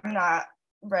like, I'm not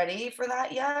ready for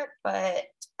that yet, but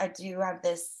I do have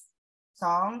this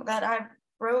song that I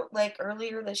wrote like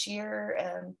earlier this year.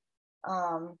 And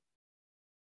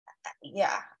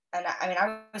yeah, and I mean,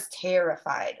 I was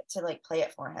terrified to like play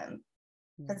it for him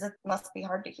because it must be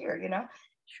hard to hear, you know?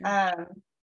 Sure.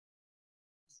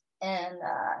 And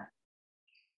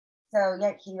so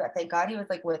yeah, thank God he was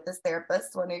like with this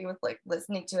therapist when he was like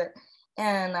listening to it.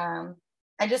 And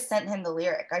I just sent him the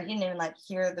lyric. I didn't even like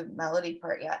hear the melody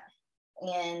part yet.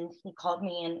 And he called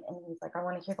me and he was like, I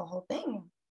want to hear the whole thing.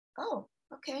 Oh,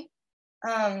 okay.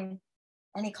 And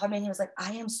he called me and he was like,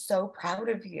 I am so proud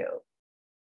of you.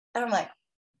 And I'm like,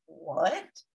 what?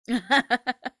 That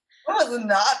was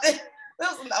not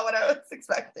what I was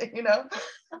expecting, you know?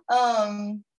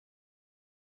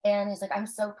 And he's like, I'm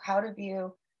so proud of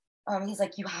you. He's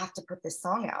like, you have to put this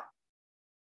song out.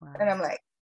 Wow. And I'm like,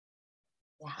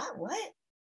 yeah, what?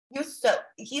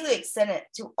 He like sent it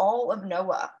to all of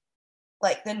NOAA,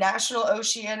 like the National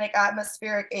Oceanic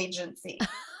Atmospheric Agency.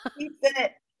 He sent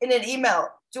it in an email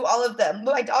to all of them.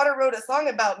 My daughter wrote a song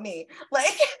about me.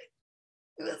 Like,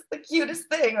 it was the cutest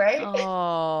thing, right?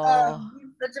 Oh.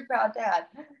 He's such a proud dad.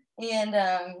 And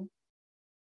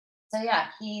so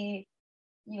yeah, he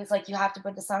was like, you have to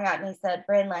put the song out. And he said,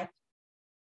 Brinn, like,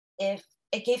 if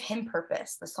it gave him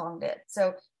purpose, the song did.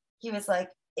 So he was like,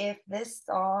 if this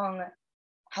song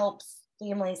helps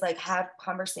families like have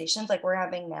conversations like we're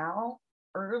having now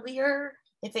earlier,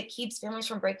 if it keeps families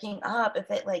from breaking up,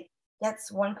 if it like gets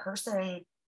one person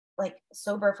like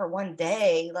sober for one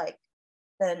day, like,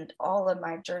 then all of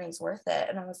my journey's worth it.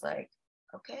 And I was like,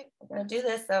 okay, we're gonna do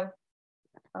this. So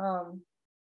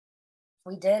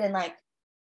we did, and like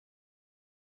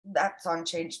that song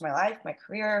changed my life, my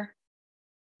career.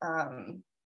 And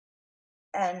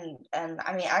I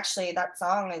mean, actually that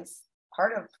song is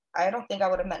part of, I don't think I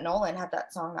would have met Nolan had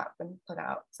that song not been put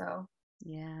out. So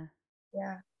Yeah.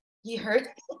 He heard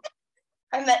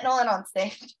I met Nolan on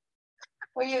stage.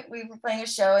 We were playing a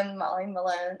show in Molly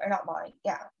Malone's.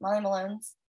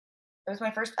 It was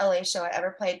my first LA show I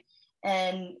ever played.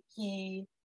 And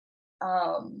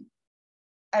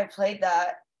I played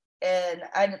that, and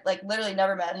I like literally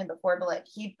never met him before, but like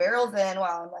he barrels in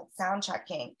while I'm like sound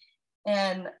checking,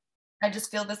 and I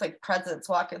just feel this like presence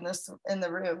walk in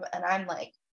the room, and I'm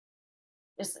like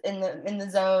just in the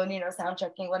zone, you know, sound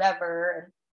checking, whatever.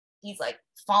 And he's like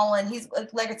fallen. He's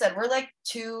like I said, we're like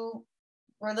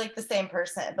the same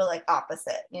person, but like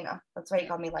opposite, you know. That's why he Yeah.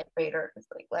 called me Light Vader, because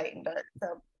like light and dark.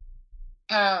 So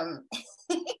um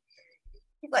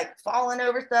he's like falling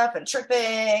over stuff and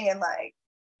tripping and like,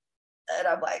 and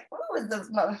I'm like, who is this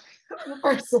mother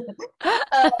person?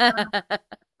 uh,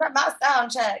 from my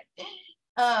sound check.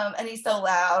 And he's so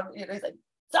loud, you know, he's like,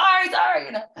 sorry,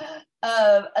 you know.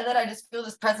 And then I just feel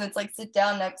this presence like sit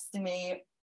down next to me.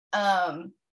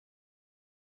 And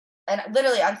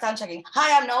literally I'm sound checking.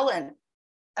 Hi, I'm Nolan.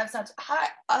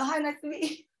 Hi, nice to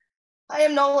meet you. I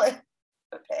am Nolan.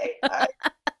 Okay. Hi.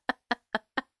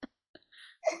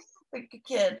 Like a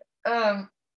kid. And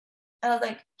I was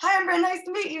like, hi, I'm Brinn, nice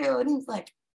to meet you. And he's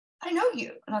like, I know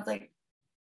you. And I was like,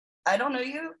 I don't know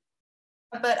you,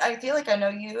 but I feel like I know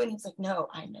you. And he's like, no,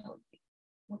 I know you.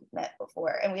 We've met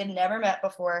before. And we had never met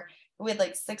before. We had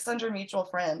like 600 mutual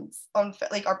friends on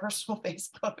like our personal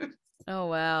Facebook. Oh,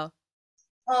 wow.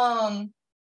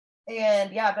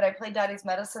 And yeah, but I played Daddy's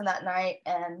Medicine that night,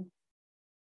 and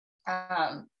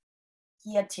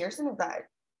he had tears in his eyes,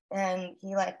 and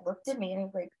he like looked at me and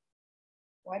he's like,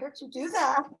 why did you do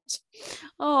that?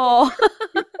 Oh.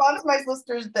 One of my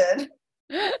sisters did.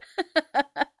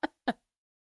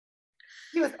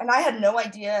 And I had no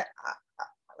idea.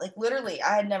 Like literally,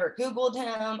 I had never Googled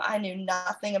him. I knew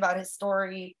nothing about his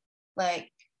story.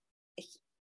 Like,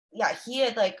 yeah, he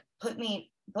had like booked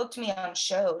me on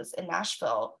shows in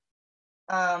Nashville,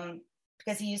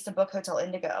 because he used to book Hotel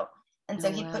Indigo. And so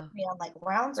Oh, he put wow. me on like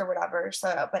rounds or whatever.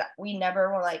 So, but we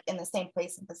never were like in the same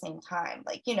place at the same time.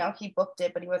 Like, you know, he booked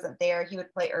it, but he wasn't there. He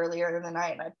would play earlier in the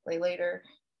night and I'd play later.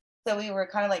 So we were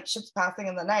kind of like ships passing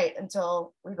in the night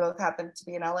until we both happened to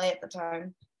be in LA at the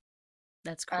time.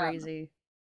 That's Um, crazy.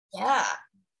 yeah,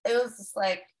 it was just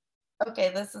like, okay,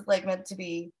 this is like meant to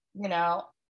be, you know.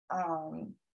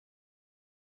 Um,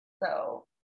 so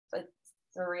it's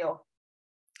surreal.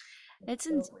 It's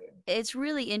in, So weird. it's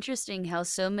really interesting how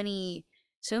so many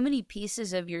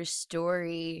pieces of your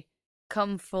story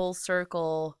come full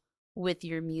circle with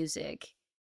your music.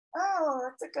 Oh,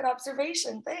 that's a good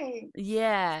observation. Thanks.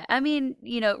 Yeah. I mean,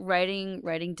 you know, writing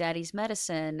Daddy's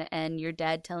Medicine and your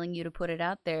dad telling you to put it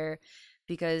out there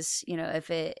because, you know, if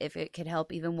it could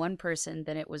help even one person,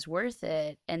 then it was worth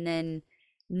it. And then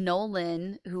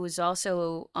Nolan, who was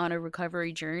also on a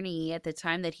recovery journey at the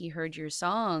time that he heard your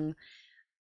song,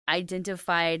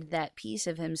 identified that piece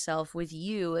of himself with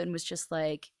you and was just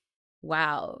like,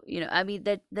 wow, you know, I mean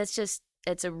that's just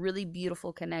it's a really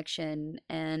beautiful connection,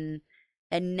 and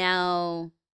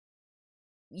now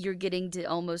you're getting to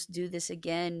almost do this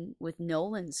again with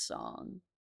Nolan's song.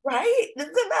 Right?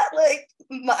 Isn't that like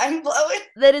mind blowing?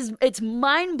 That is, it's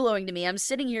mind blowing to me. I'm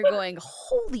sitting here going,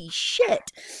 holy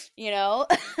shit, you know?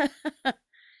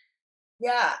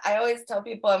 Yeah, I always tell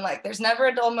people, I'm like, there's never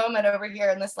a dull moment over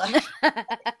here in this life.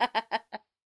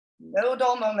 No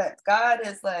dull moments. God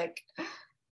is like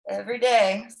every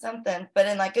day something, but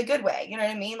in like a good way. You know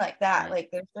what I mean? Like that. Yeah. Like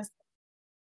there's just,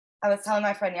 I was telling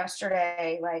my friend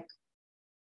yesterday, like,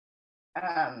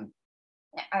 um,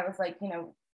 I was like, you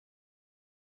know,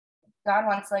 God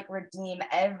wants to like redeem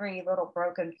every little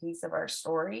broken piece of our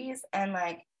stories. And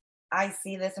like, I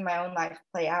see this in my own life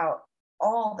play out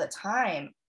all the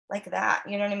time, like that.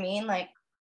 You know what I mean? Like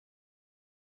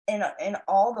in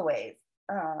all the ways.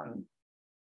 Um,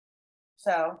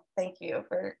 so thank you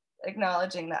for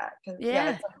acknowledging that, because yeah, Yeah,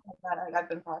 it's something that I've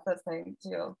been processing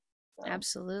too. So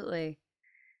absolutely.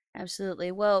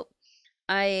 Absolutely. Well,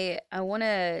 I want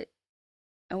to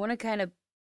kind of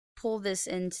pull this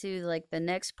into like the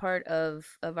next part of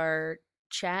our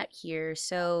chat here.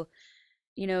 So,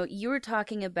 you know, you were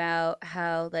talking about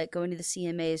how like going to the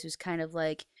CMAs was kind of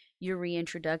like your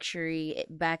reintroductory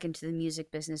back into the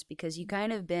music business because you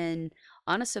kind of been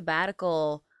on a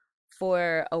sabbatical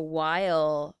for a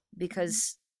while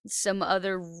because some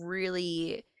other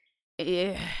really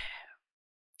eh,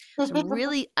 some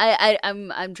really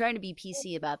I'm trying to be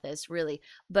PC about this really,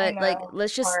 I but like know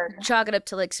let's it's just hard. chalk it up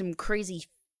to like some crazy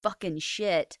fucking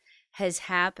shit has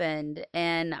happened,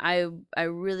 and I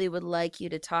really would like you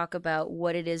to talk about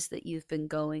what it is that you've been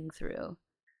going through.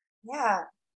 Yeah,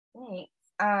 thanks.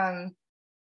 God,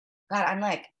 I'm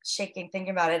like shaking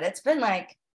thinking about it. It's been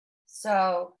like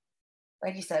so,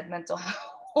 like you said, mental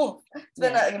health. It's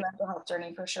been Yeah. like a mental health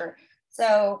journey for sure.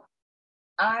 So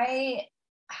I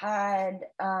had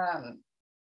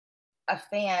a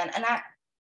fan, and I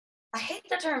hate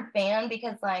the term fan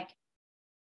because like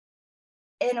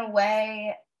in a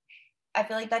way I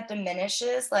feel like that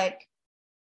diminishes like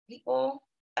people.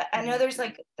 I know Mhm. there's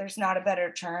like there's not a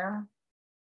better term,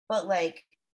 but like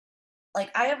like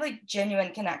I have like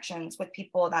genuine connections with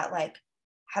people that like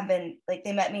have been like,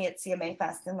 they met me at CMA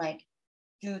Fest in like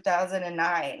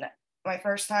 2009, my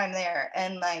first time there,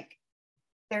 and like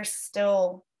they're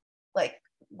still like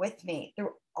with me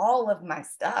through all of my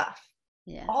stuff,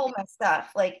 Yeah. all my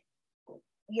stuff, like,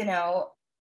 you know,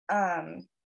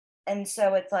 and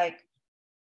so it's like,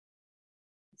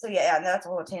 so yeah, and that's a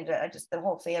whole tangent. I just, the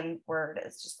whole fan word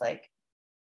is just like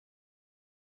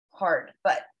hard.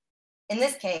 But in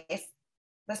this case,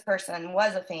 this person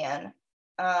was a fan.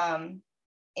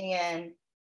 And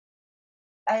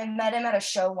I met him at a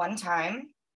show one time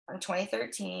in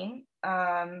 2013.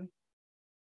 And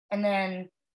then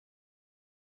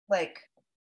like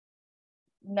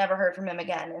never heard from him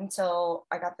again until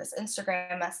I got this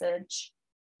Instagram message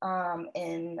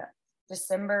in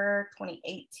December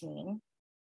 2018.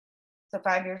 So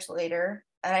 5 years later,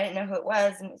 and I didn't know who it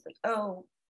was. And it was like, oh,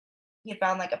 he had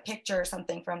found like a picture or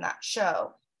something from that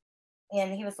show.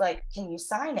 And he was like, can you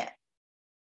sign it?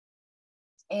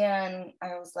 And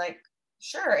I was like,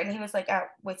 sure. And he was like at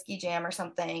Whiskey Jam or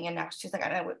something. And now she's like,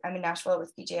 I'm in Nashville at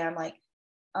Whiskey Jam. Like,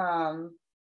 and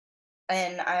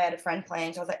I had a friend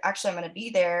playing. So I was like, actually, I'm going to be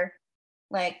there.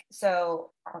 Like,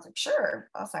 so I was like, sure,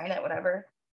 I'll sign it, whatever.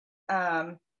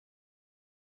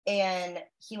 And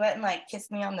he went and like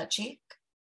kissed me on the cheek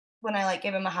when I like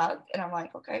gave him a hug. And I'm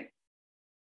like, okay,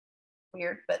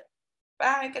 weird, but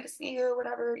bye, good to see you,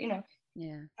 whatever, you know.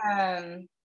 Yeah.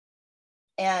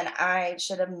 And I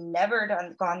should have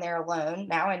never gone there alone.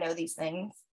 Now I know these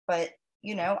things, but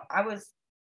you know, I was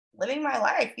living my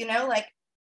life, you know, like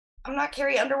I'm not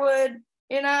Carrie Underwood,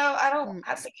 you know, I don't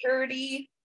have security,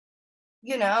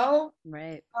 you know.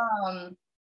 Right.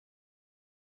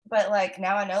 But like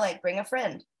now I know, like, bring a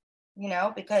friend, you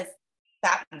know, because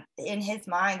that in his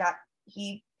mind, that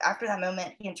he, after that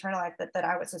moment, he internalized that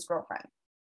I was his girlfriend.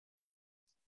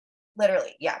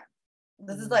 Literally, yeah.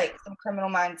 This is like some criminal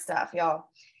mind stuff, y'all.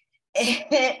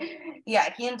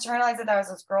 Yeah, he internalized that I was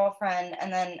his girlfriend.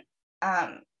 And then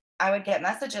I would get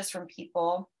messages from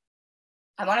people.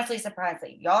 I'm honestly surprised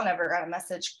that y'all never got a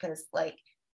message, because like,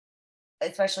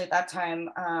 especially at that time,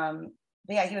 but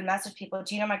yeah, he would message people,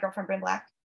 do you know my girlfriend Brinn Black?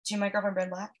 Do you know my girlfriend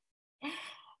Brinn Black?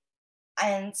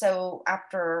 And so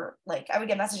after, like, I would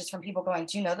get messages from people going,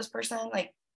 do you know this person?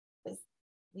 Like,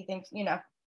 he thinks, you know.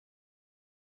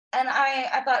 And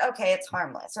I thought, okay, it's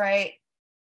harmless, right?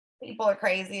 People are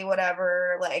crazy,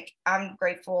 whatever. Like, I'm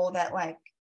grateful that, like,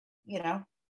 you know,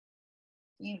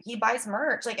 he buys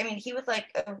merch. Like, I mean, he was like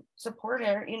a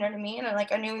supporter, you know what I mean? And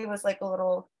like, I knew he was like a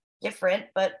little different,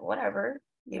 but whatever.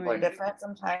 People are different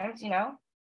sometimes, you know?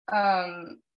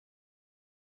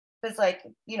 It's like,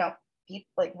 you know, people,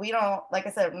 like, we don't, like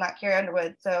I said, I'm not Carrie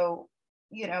Underwood. So,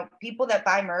 you know, people that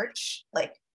buy merch,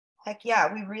 like, heck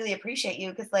yeah, we really appreciate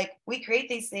you, because like we create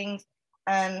these things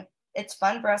and it's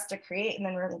fun for us to create, and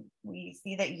then really we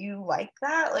see that you like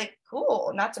that, like,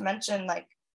 cool. Not to mention, like,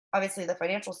 obviously the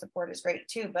financial support is great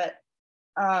too, but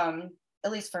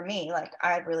at least for me, like,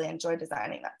 I really enjoy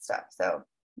designing that stuff. So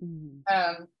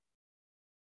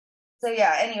so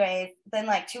yeah, anyways, then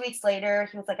like 2 weeks later,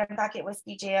 he was like, I'm back at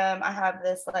Whiskey Jam. I have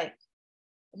this, like,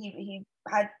 he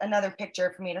had another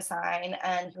picture for me to sign,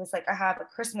 and he was like, I have a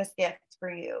Christmas gift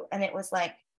for you. And it was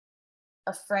like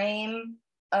a frame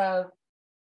of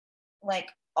like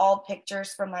all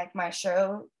pictures from like my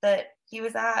show that he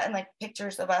was at, and like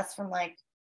pictures of us from, like,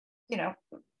 you know,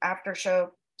 after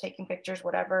show taking pictures,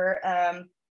 whatever.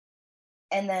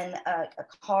 And then a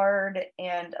card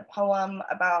and a poem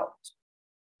about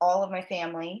all of my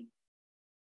family.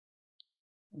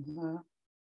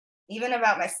 Even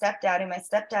about my stepdad, and my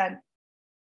stepdad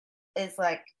is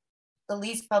like the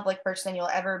least public person you'll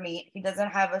ever meet. He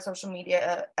doesn't have a social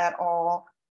media at all.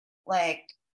 Like,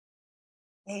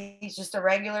 he's just a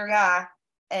regular guy,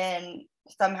 and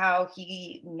somehow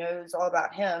he knows all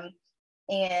about him.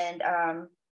 And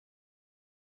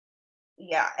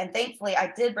yeah, and thankfully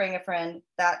I did bring a friend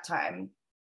that time.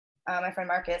 My friend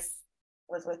Marcus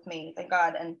was with me, thank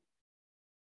God.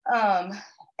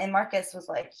 And Marcus was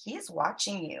like, he's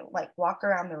watching you, like, walk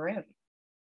around the room.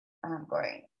 And I'm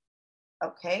going,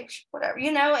 okay, whatever,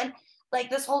 you know. And like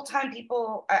this whole time,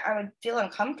 people, I would feel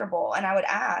uncomfortable, and I would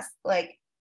ask, like,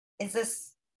 is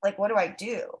this, like, what do I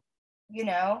do, you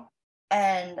know?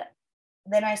 And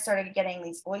then I started getting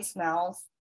these voicemails,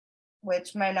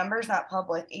 which my number's not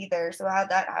public either, so how'd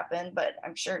that happen? But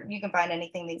I'm sure you can find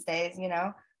anything these days, you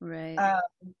know. Right.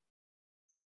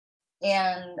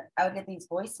 And I would get these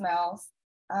voicemails,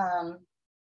 and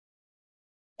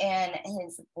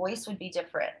his voice would be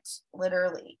different,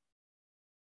 literally.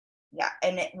 Yeah,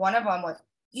 and one of them was,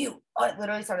 it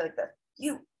literally started like this,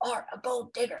 you are a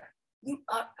gold digger. You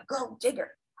are a gold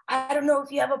digger. I don't know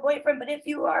if you have a boyfriend, but if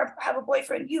you have a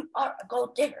boyfriend, you are a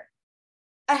gold digger.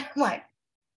 And I'm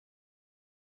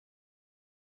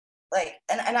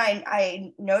and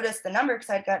I noticed the number because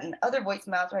I'd gotten other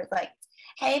voicemails where it's like,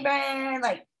 hey, Brinn,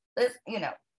 like this,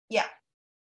 yeah.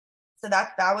 So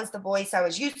that was the voice I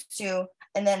was used to.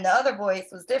 And then the other voice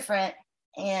was different.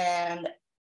 And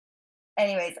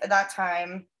anyways, at that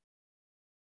time,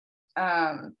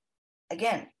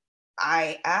 again,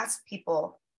 I asked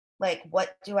people, like,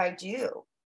 what do I do?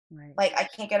 Right. Like, I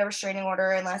can't get a restraining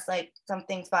order unless like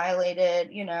something's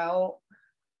violated,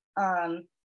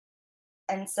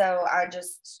 and so I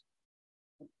just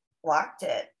blocked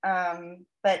it.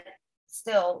 But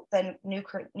still, then new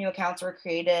accounts were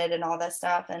created and all this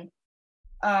stuff, and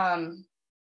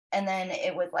then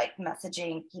it was like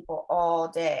messaging people all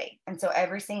day, and so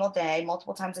every single day,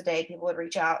 multiple times a day, people would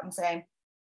reach out and say,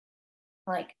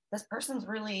 like, this person's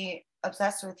really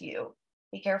obsessed with you.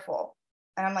 Be careful.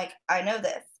 And I'm like, I know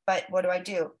this, but what do I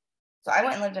do? So I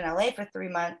went and lived in LA for 3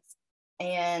 months,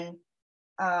 and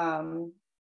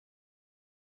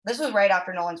this was right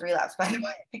after Nolan's relapse, by the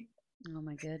way. Oh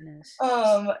my goodness.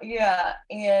 Yeah.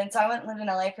 And so I went and lived in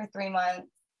LA for 3 months,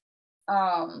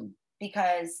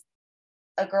 because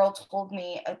a girl told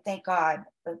me, oh, thank God,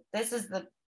 but this is the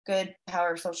good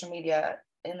power of social media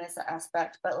in this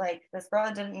aspect. But like, this girl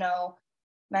I didn't know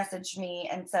messaged me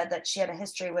and said that she had a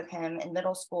history with him in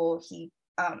middle school. He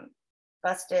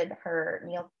busted her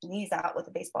knees out with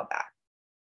a baseball bat.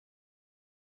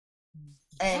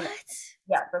 And what?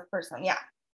 Yeah, this person, yeah.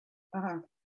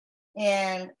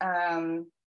 And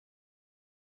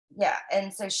yeah,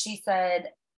 and so she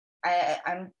said,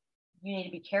 I'm you need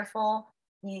to be careful.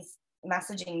 He's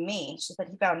messaging me. She said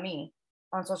he found me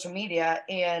on social media,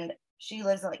 and she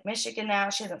lives in like Michigan now.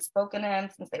 She hasn't spoken to him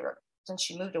since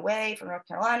she moved away from North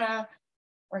Carolina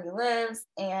where he lives.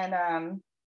 And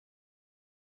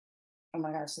oh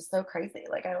my gosh, it's so crazy.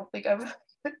 Like, I don't think I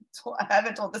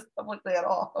haven't told this publicly at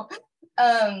all.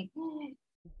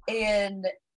 And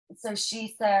so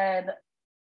she said,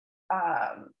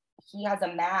 he has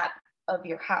a map of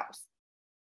your house,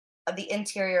 of the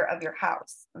interior of your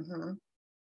house.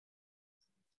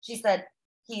 She said,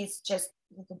 he said,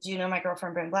 do you know my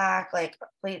girlfriend, Brinn Black? Like,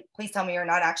 please tell me you're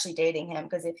not actually dating him,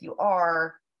 because if you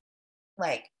are,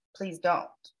 like, please don't.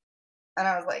 And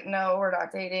I was like, no, we're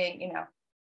not dating,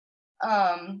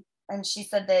 And she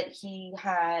said that he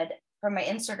had, from my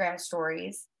Instagram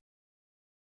stories,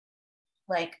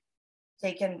 like,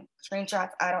 taken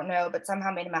screenshots, I don't know, but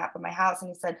somehow made a map of my house. And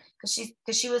he said,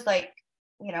 because she was like,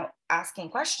 asking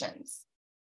questions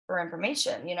for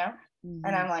information,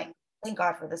 And I'm like, thank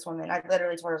God for this woman. I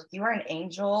literally told her, you are an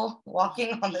angel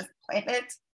walking on this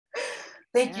planet.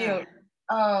 Thank you.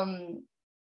 And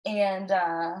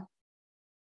oh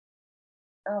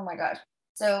my gosh.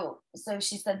 So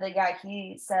she said that, yeah,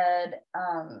 he said,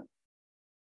 or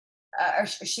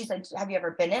she said, have you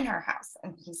ever been in her house?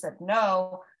 And he said,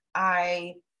 no,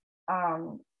 I,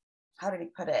 how did he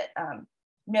put it?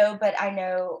 No, but I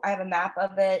know I have a map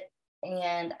of it,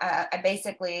 and I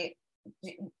basically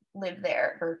live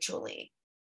there virtually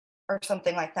or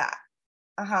something like that.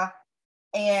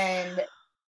 And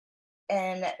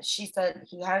she said,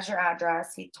 he has your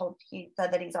address. He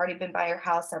said that he's already been by your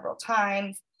house several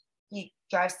times. He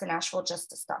drives to Nashville just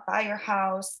to stop by your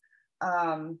house.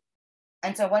 And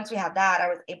so once we had that, I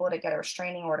was able to get a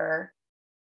restraining order.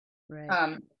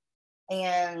 Right.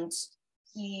 And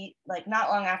he, like, not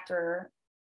long after,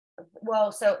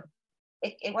 well, so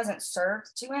it wasn't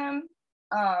served to him,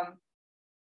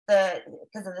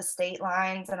 because of the state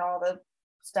lines and all the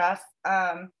stuff.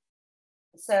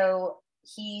 So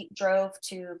he drove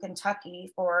to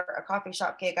Kentucky for a coffee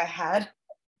shop gig I had.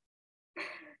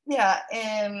 Yeah,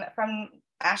 from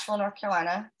Asheville, North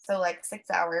Carolina, so like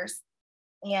 6 hours.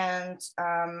 And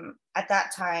at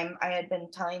that time, I had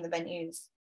been telling the venues,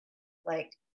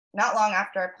 like, not long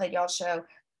after I played y'all's show,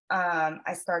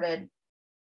 I started,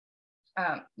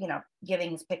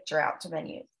 giving his picture out to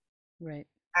venues. Right.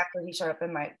 After he showed up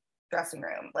in my dressing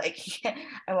room, like,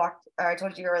 I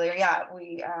told you earlier, yeah,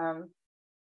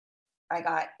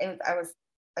 I was,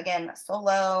 again, a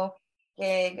solo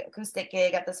gig, acoustic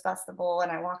gig at this festival,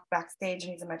 and I walked backstage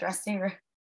and he's in my dressing room.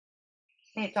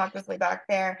 He talked his way back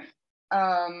there.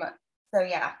 So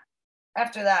yeah,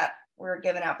 after that, we were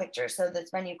giving out pictures. So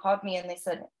this venue called me and they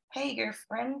said, hey, your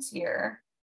friend's here.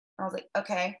 I was like,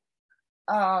 okay.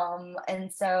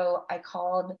 And so I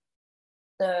called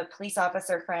the police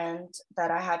officer friend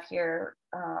that I have here.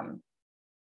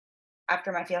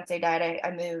 After my fiance died,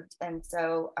 I moved. And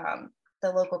so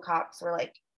the local cops were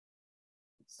like,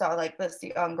 saw like this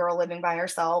young girl living by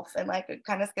herself in like a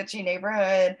kind of sketchy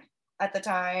neighborhood. at the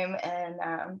time.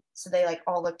 And so they like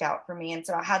all looked out for me. And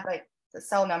so I had like the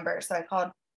cell number. So I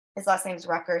called, his last name's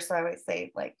Rucker. So I always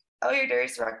say like, oh, you're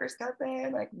Darius Rucker's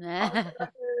cousin. Like, Officer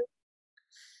Rucker.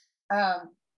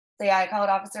 So yeah, I called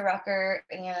Officer Rucker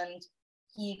and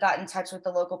he got in touch with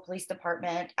the local police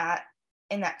department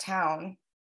in that town,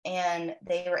 and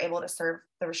they were able to serve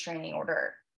the restraining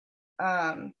order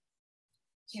to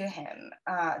him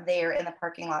there in the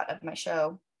parking lot of my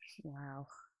show. Wow.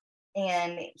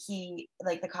 And he,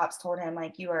 like, the cops told him,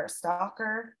 like, you are a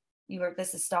stalker.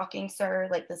 This is stalking, sir.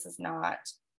 Like, this is not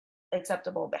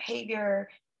acceptable behavior.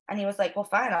 And he was like, well,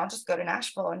 fine, I'll just go to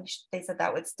Nashville. And they said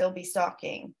that would still be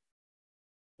stalking.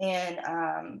 And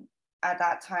at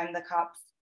that time, the cops,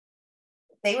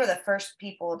 they were the first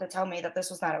people to tell me that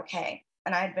this was not okay.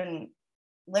 And I had been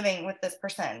living with this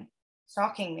person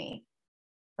stalking me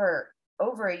for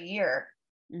over a year.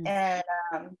 And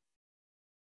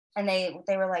they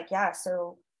were like, yeah,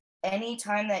 so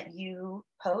anytime that you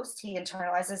post, he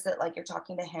internalizes that like you're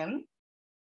talking to him.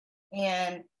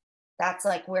 And that's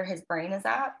like where his brain is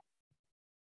at.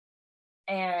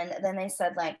 And then they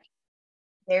said, like,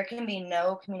 there can be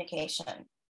no communication.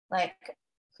 Like,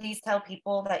 please tell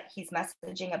people that he's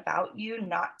messaging about you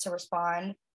not to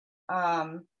respond.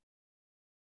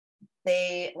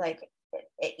 They like,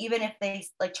 even if they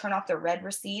like turn off the red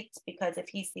receipts, because if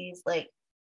he sees like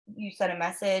you sent a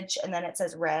message and then it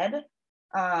says red,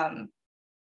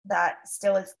 that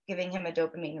still is giving him a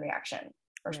dopamine reaction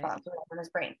response in his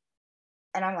brain.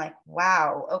 And I'm like,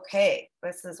 wow, okay,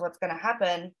 this is what's going to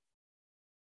happen.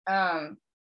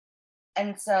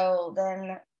 And so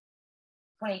then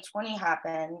 2020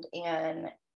 happened, and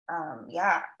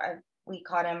we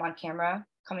caught him on camera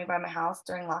coming by my house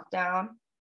during lockdown.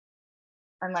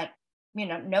 And like,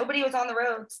 nobody was on the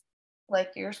roads.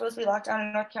 Like, you're supposed to be locked down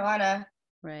in North Carolina.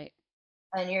 Right.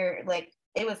 And you're like,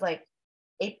 it was like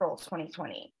April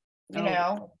 2020, you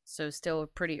know? So still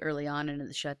pretty early on into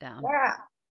the shutdown. Yeah.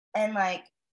 And like,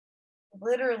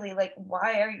 literally, like,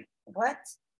 what?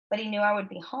 But he knew I would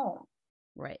be home.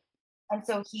 Right. And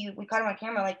so we caught him on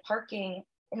camera, like parking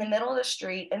in the middle of the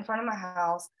street in front of my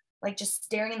house, like just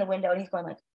staring in the window. And he's going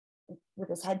like with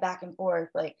his head back and forth,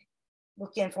 like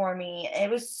looking for me. It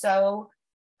was so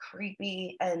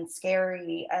creepy and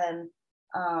scary. And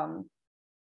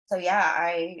so yeah,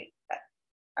 I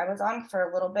was on for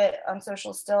a little bit on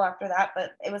social still after that,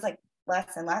 but it was like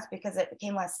less and less because it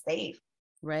became less safe.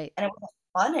 Right. And it wasn't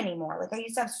fun anymore. Like, I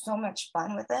used to have so much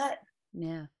fun with it.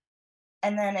 Yeah.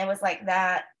 And then it was like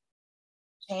that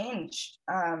changed.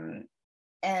 And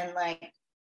like,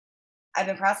 I've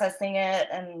been processing it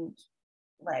and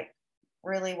like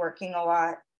really working a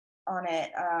lot on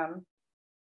it.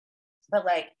 But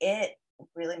like, it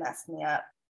really messed me up.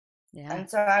 Yeah. And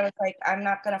so I was like, I'm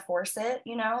not going to force it,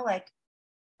 like,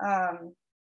 not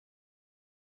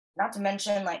to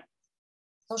mention like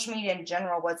social media in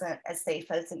general wasn't as safe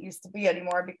as it used to be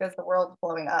anymore because the world's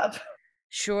blowing up.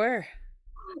 Sure.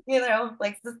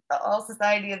 Like all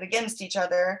society is against each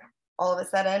other all of a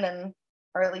sudden,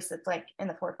 or at least it's like in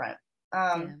the forefront.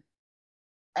 And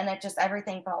it just,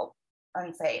 everything felt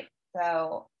unsafe.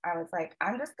 So I was like,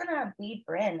 I'm just gonna be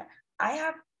Brinn. I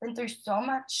have been through so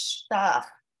much stuff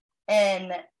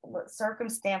and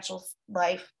circumstantial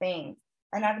life things,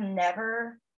 and I've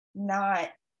never not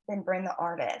been Brinn the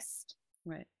artist.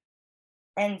 Right.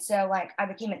 And so like, I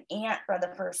became an aunt for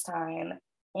the first time,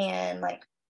 and like,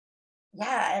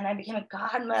 yeah, and I became a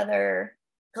godmother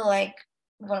to like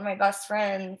one of my best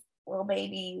friends' little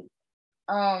baby.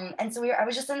 And so I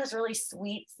was just in this really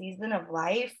sweet season of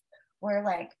life where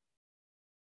like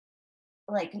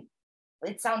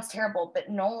it sounds terrible, but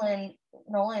Nolan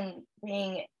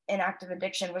being in active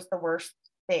addiction was the worst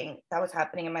thing that was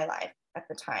happening in my life at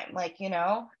the time. Like,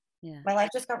 my life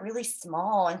just got really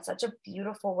small in such a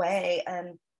beautiful way.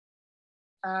 And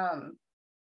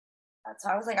that's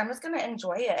how I was like, I'm just going to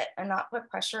enjoy it and not put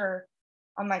pressure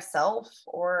on myself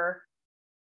or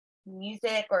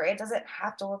music, or it doesn't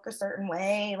have to look a certain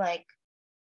way. Like,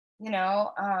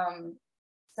 so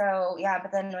yeah,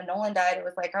 but then when Nolan died, it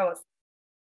was like,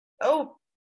 oh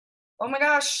my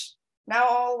gosh, now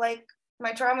all like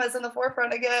my trauma is in the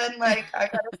forefront again. Like, I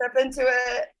gotta step into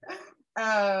it.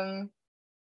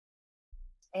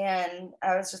 And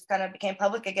I was just kind of became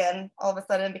public again all of a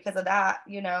sudden because of that,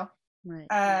 Right.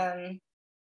 And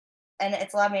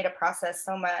it's allowed me to process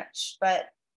so much, but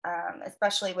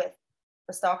especially with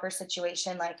the stalker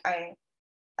situation, like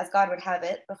as God would have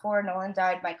it, before Nolan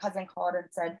died, my cousin called and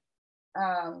said,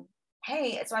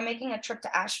 hey, so I'm making a trip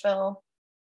to Asheville.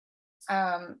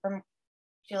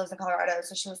 She lives in Colorado.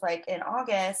 So she was like, in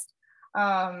August,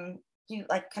 can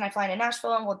I fly into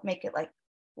Nashville and we'll make it like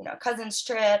cousin's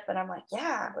trip. And I'm like,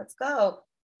 yeah, let's go,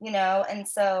 and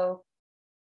so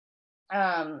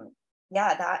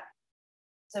yeah,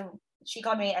 so she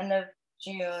called me end of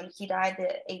June. He died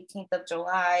the 18th of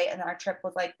July, and our trip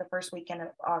was like the first weekend of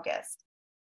August.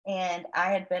 And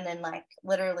I had been in like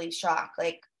literally shock.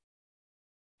 Like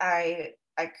I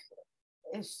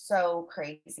it's so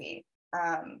crazy.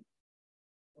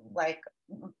 Like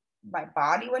my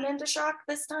body went into shock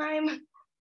this time.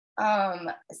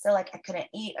 So like I couldn't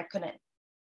eat, I couldn't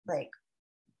like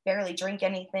barely drink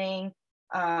anything.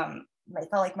 I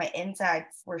felt like my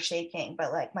insides were shaking,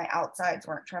 but like my outsides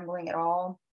weren't trembling at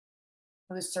all.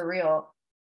 It was surreal.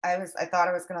 I thought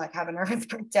I was gonna like have a nervous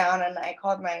breakdown, and I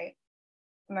called my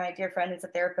dear friend who's a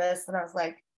therapist, and I was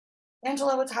like,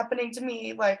 Angela, what's happening to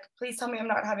me? Like, please tell me I'm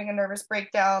not having a nervous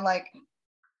breakdown. Like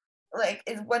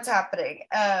is what's happening?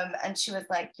 And she was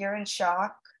like, you're in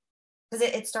shock. Because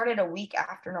it started a week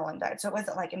after Nolan died. So it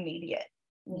wasn't like immediate,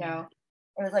 you know.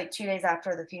 It was like 2 days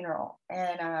after the funeral.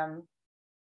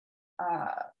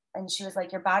 Uh and she was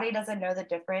like, your body doesn't know the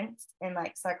difference in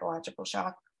like psychological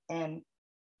shock and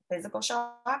physical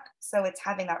shock. So it's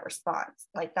having that response.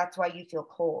 Like that's why you feel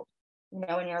cold,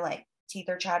 and your like teeth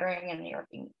are chattering and you're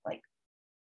being like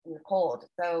you're cold.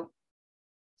 So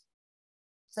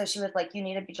she was like, you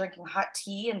need to be drinking hot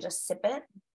tea and just sip it.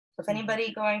 So if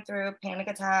anybody going through panic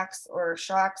attacks or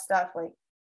shock stuff, like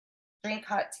drink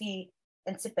hot tea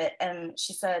and sip it. And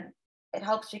she said it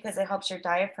helps because it helps your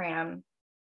diaphragm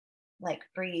like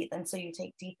breathe. And so you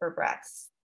take deeper breaths.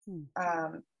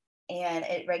 And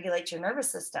it regulates your nervous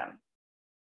system.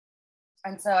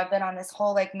 And so I've been on this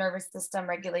whole like nervous system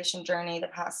regulation journey the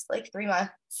past like 3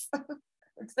 months.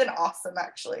 It's been awesome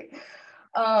actually.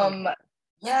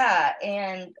 Yeah.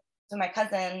 And so my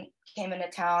cousin came into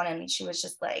town and she was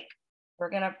just like, we're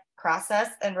gonna process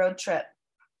and road trip.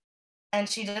 And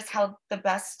she just held the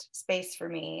best space for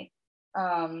me.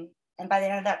 And by the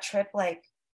end of that trip, like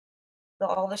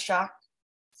all the shock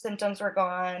symptoms were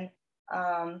gone.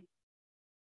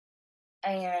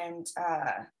 And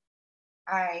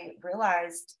I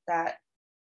realized that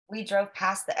we drove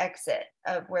past the exit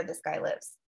of where this guy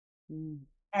lives.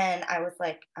 And I was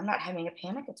like, I'm not having a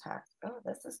panic attack. Oh,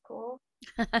 this is cool.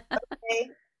 Okay.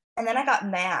 And then I got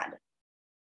mad,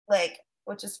 like,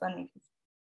 which is funny.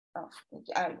 Oh,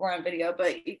 we're on video,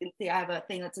 but you can see I have a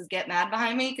thing that says "Get Mad"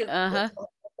 behind me because it's a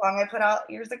song I put out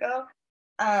years ago.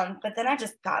 But then I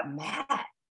just got mad,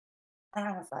 and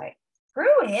I was like,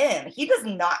 "Screw him! He does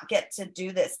not get to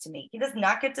do this to me. He does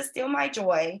not get to steal my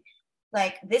joy.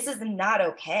 Like this is not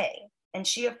okay." And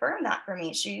she affirmed that for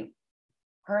me.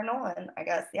 Her and Nolan, I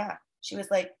guess, yeah. She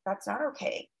was like, "That's not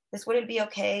okay. This wouldn't be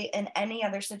okay in any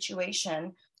other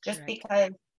situation. Just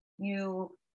because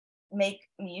you make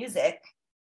music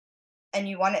and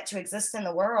you want it to exist in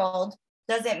the world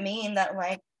doesn't mean that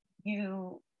like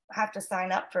you have to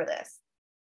sign up for this."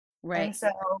 Right. And so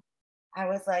I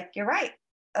was like, you're right.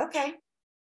 Okay.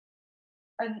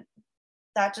 And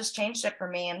that just changed it for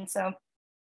me. And so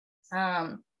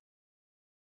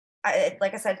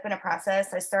like I said, it's been a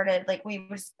process. I started like we've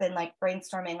just been like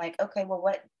brainstorming like, okay, well,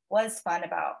 what was fun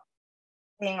about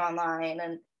being online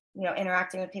and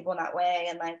interacting with people in that way,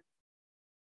 and like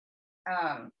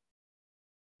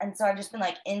and so I've just been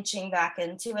like inching back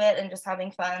into it and just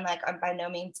having fun. Like I'm by no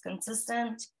means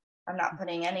consistent. I'm not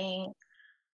putting any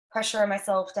pressure on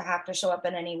myself to have to show up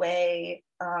in any way.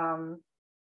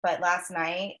 But last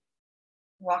night,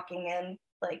 walking in,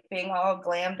 like being all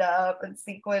glammed up and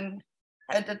sequined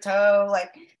head to toe,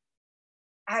 like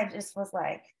I just was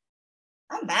like,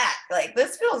 I'm back. Like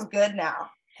this feels good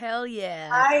now. Hell yeah.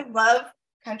 I love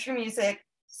country music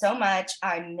so much.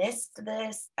 I missed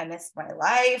this. I missed my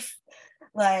life.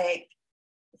 Like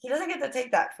he doesn't get to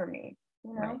take that from me,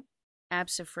 Right.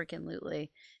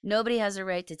 Abso-freaking-lutely. Nobody has a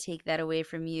right to take that away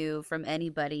from you, from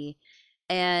anybody.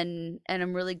 And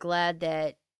I'm really glad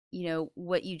that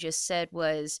what you just said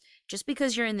was just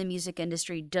because you're in the music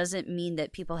industry doesn't mean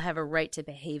that people have a right to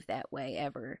behave that way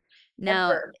ever.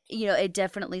 Now, it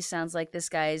definitely sounds like this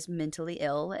guy is mentally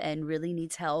ill and really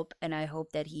needs help, and I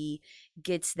hope that he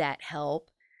gets that help.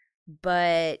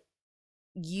 But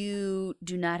you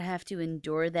do not have to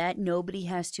endure that. Nobody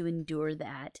has to endure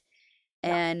that.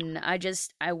 And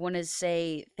I want to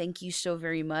say thank you so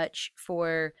very much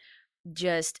for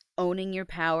just owning your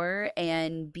power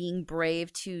and being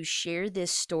brave to share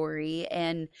this story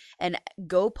and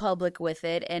go public with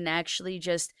it, and actually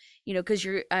just because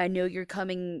I know you're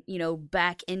coming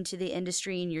back into the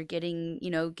industry, and you're getting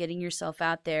yourself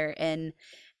out there, and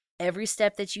every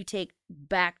step that you take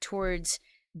back towards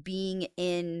being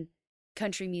in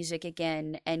country music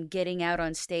again and getting out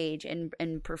on stage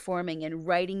and performing and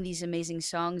writing these amazing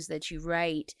songs that you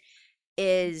write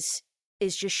is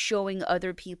just showing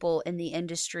other people in the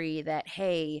industry that,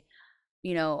 hey,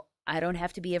 I don't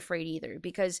have to be afraid either,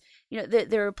 because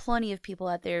there are plenty of people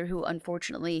out there who,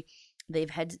 unfortunately, they've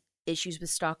had issues with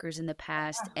stalkers in the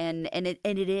past, and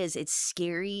it's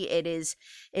scary, it is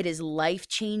life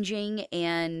changing,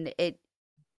 and it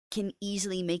can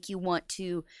easily make you want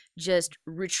to just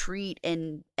retreat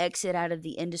and exit out of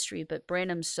the industry. But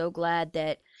Brinn, I'm so glad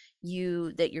that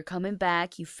you're coming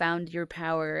back, you found your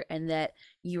power, and that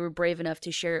you were brave enough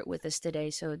to share it with us today.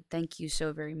 So thank you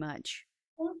so very much.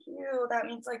 Thank you. That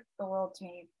means like the world to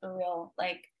me, for real.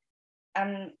 Like,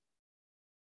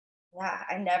 yeah,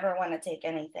 I never want to take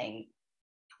anything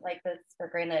like this for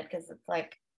granted, because it's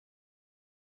like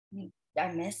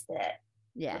I missed it.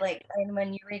 Yeah. Like, and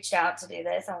when you reached out to do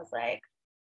this, I was like,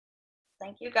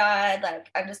 thank you, God. Like,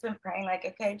 I've just been praying, like,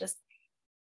 okay, just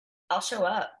I'll show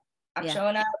up. I'm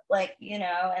showing up, like,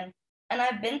 and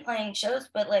I've been playing shows,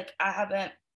 but like I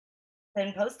haven't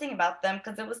been posting about them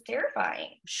because it was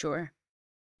terrifying. Sure.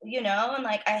 And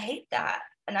like I hate that.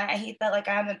 And I hate that, like,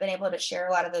 I haven't been able to share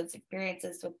a lot of those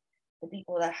experiences with the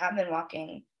people that have been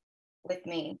walking with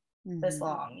me this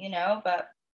long, but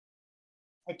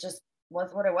it just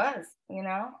was what it was,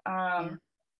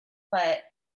 but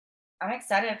I'm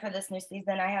excited for this new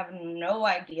season. I have no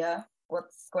idea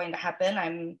what's going to happen.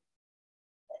 I'm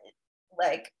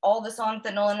like, all the songs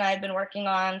that Nolan and I have been working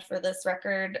on for this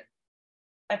record,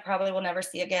 I probably will never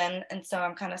see again. And so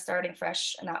I'm kind of starting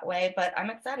fresh in that way, but I'm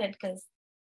excited because,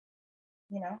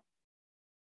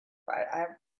 I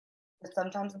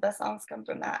sometimes the best songs come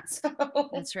from that. So.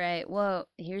 That's right. Well,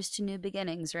 here's to new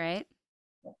beginnings, right?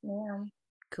 Yes, ma'am.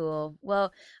 Cool.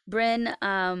 Well, Brinn,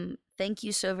 thank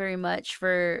you so very much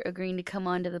for agreeing to come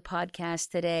onto the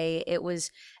podcast today. It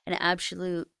was an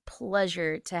absolute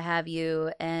pleasure to have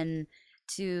you and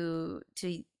to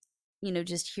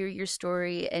just hear your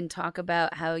story and talk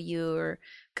about how you're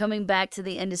coming back to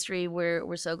the industry.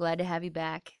 We're so glad to have you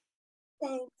back.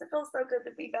 Thanks. It feels so good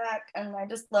to be back, and I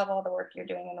just love all the work you're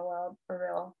doing in the world, for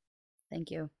real.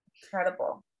 Thank you.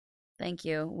 Incredible. Thank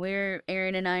you.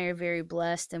 Erin and I are very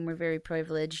blessed, and we're very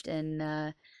privileged,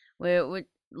 and we're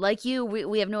like you.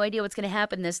 We have no idea what's going to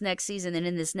happen this next season and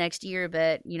in this next year,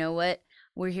 but you know what?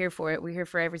 We're here for it. We're here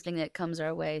for everything that comes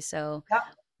our way. So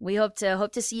we hope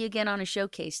to see you again on a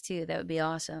showcase too. That would be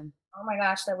awesome. Oh my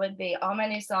gosh, that would be all my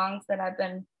new songs that I've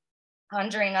been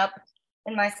conjuring up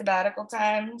in my sabbatical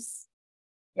times.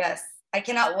 Yes, I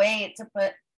cannot wait to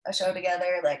put a show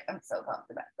together. Like, I'm so pumped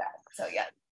about that. So yeah.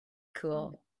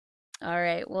 Cool. All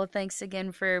right. Well, thanks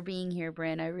again for being here,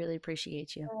 Brinn. I really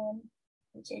appreciate you.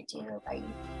 Appreciate you. Bye.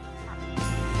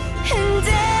 And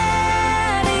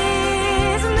Daddy's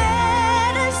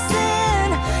medicine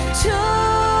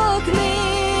took me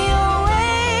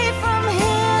away from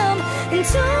him and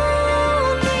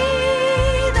told me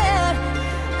that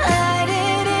I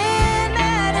didn't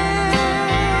matter.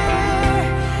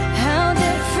 How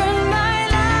different my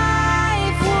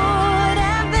life would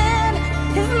have been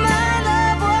if my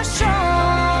love was stronger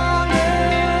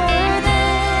than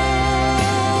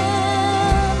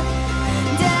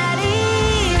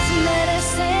Daddy's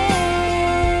medicine.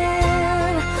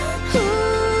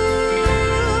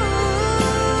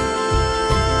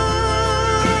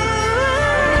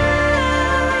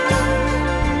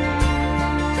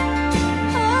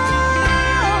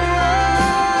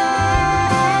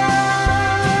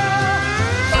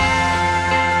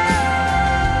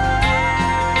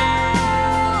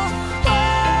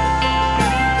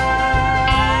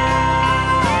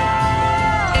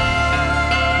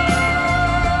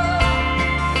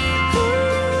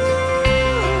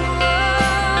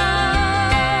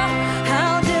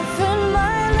 How different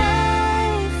my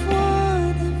life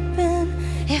would have been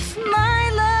if my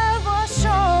love was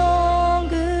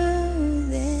stronger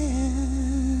than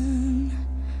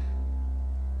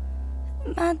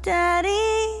my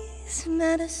daddy's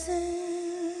medicine.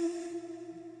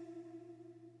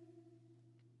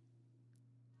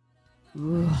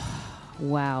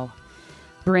 Wow.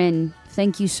 Brinn,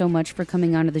 thank you so much for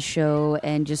coming onto the show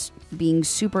and just being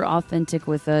super authentic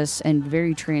with us and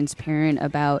very transparent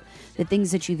about the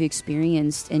things that you've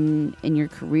experienced in your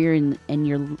career and in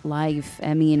your life.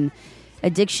 I mean,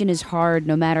 addiction is hard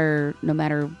no matter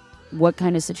what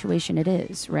kind of situation it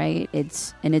is, right?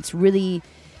 It's really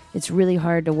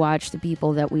hard to watch the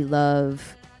people that we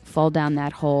love fall down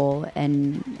that hole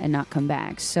and not come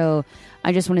back. So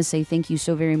I just want to say thank you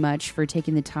so very much for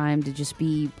taking the time to just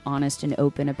be honest and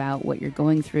open about what you're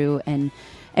going through. And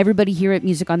everybody here at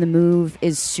Music on the Move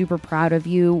is super proud of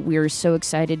you. We're so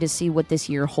excited to see what this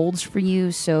year holds for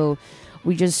you. So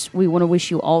we want to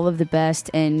wish you all of the best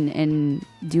and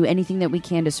do anything that we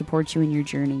can to support you in your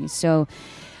journey. So,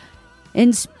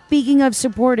 and speaking of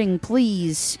supporting,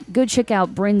 please go check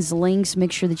out Brinn's links.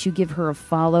 Make sure that you give her a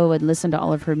follow and listen to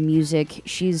all of her music.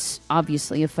 She's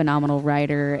obviously a phenomenal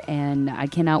writer, and I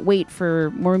cannot wait for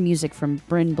more music from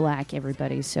Brinn Black,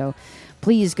 everybody. So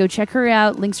please go check her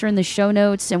out. Links are in the show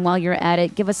notes. And while you're at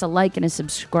it, give us a like and a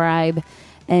subscribe.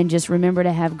 And just remember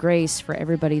to have grace for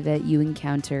everybody that you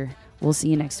encounter. We'll see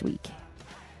you next week.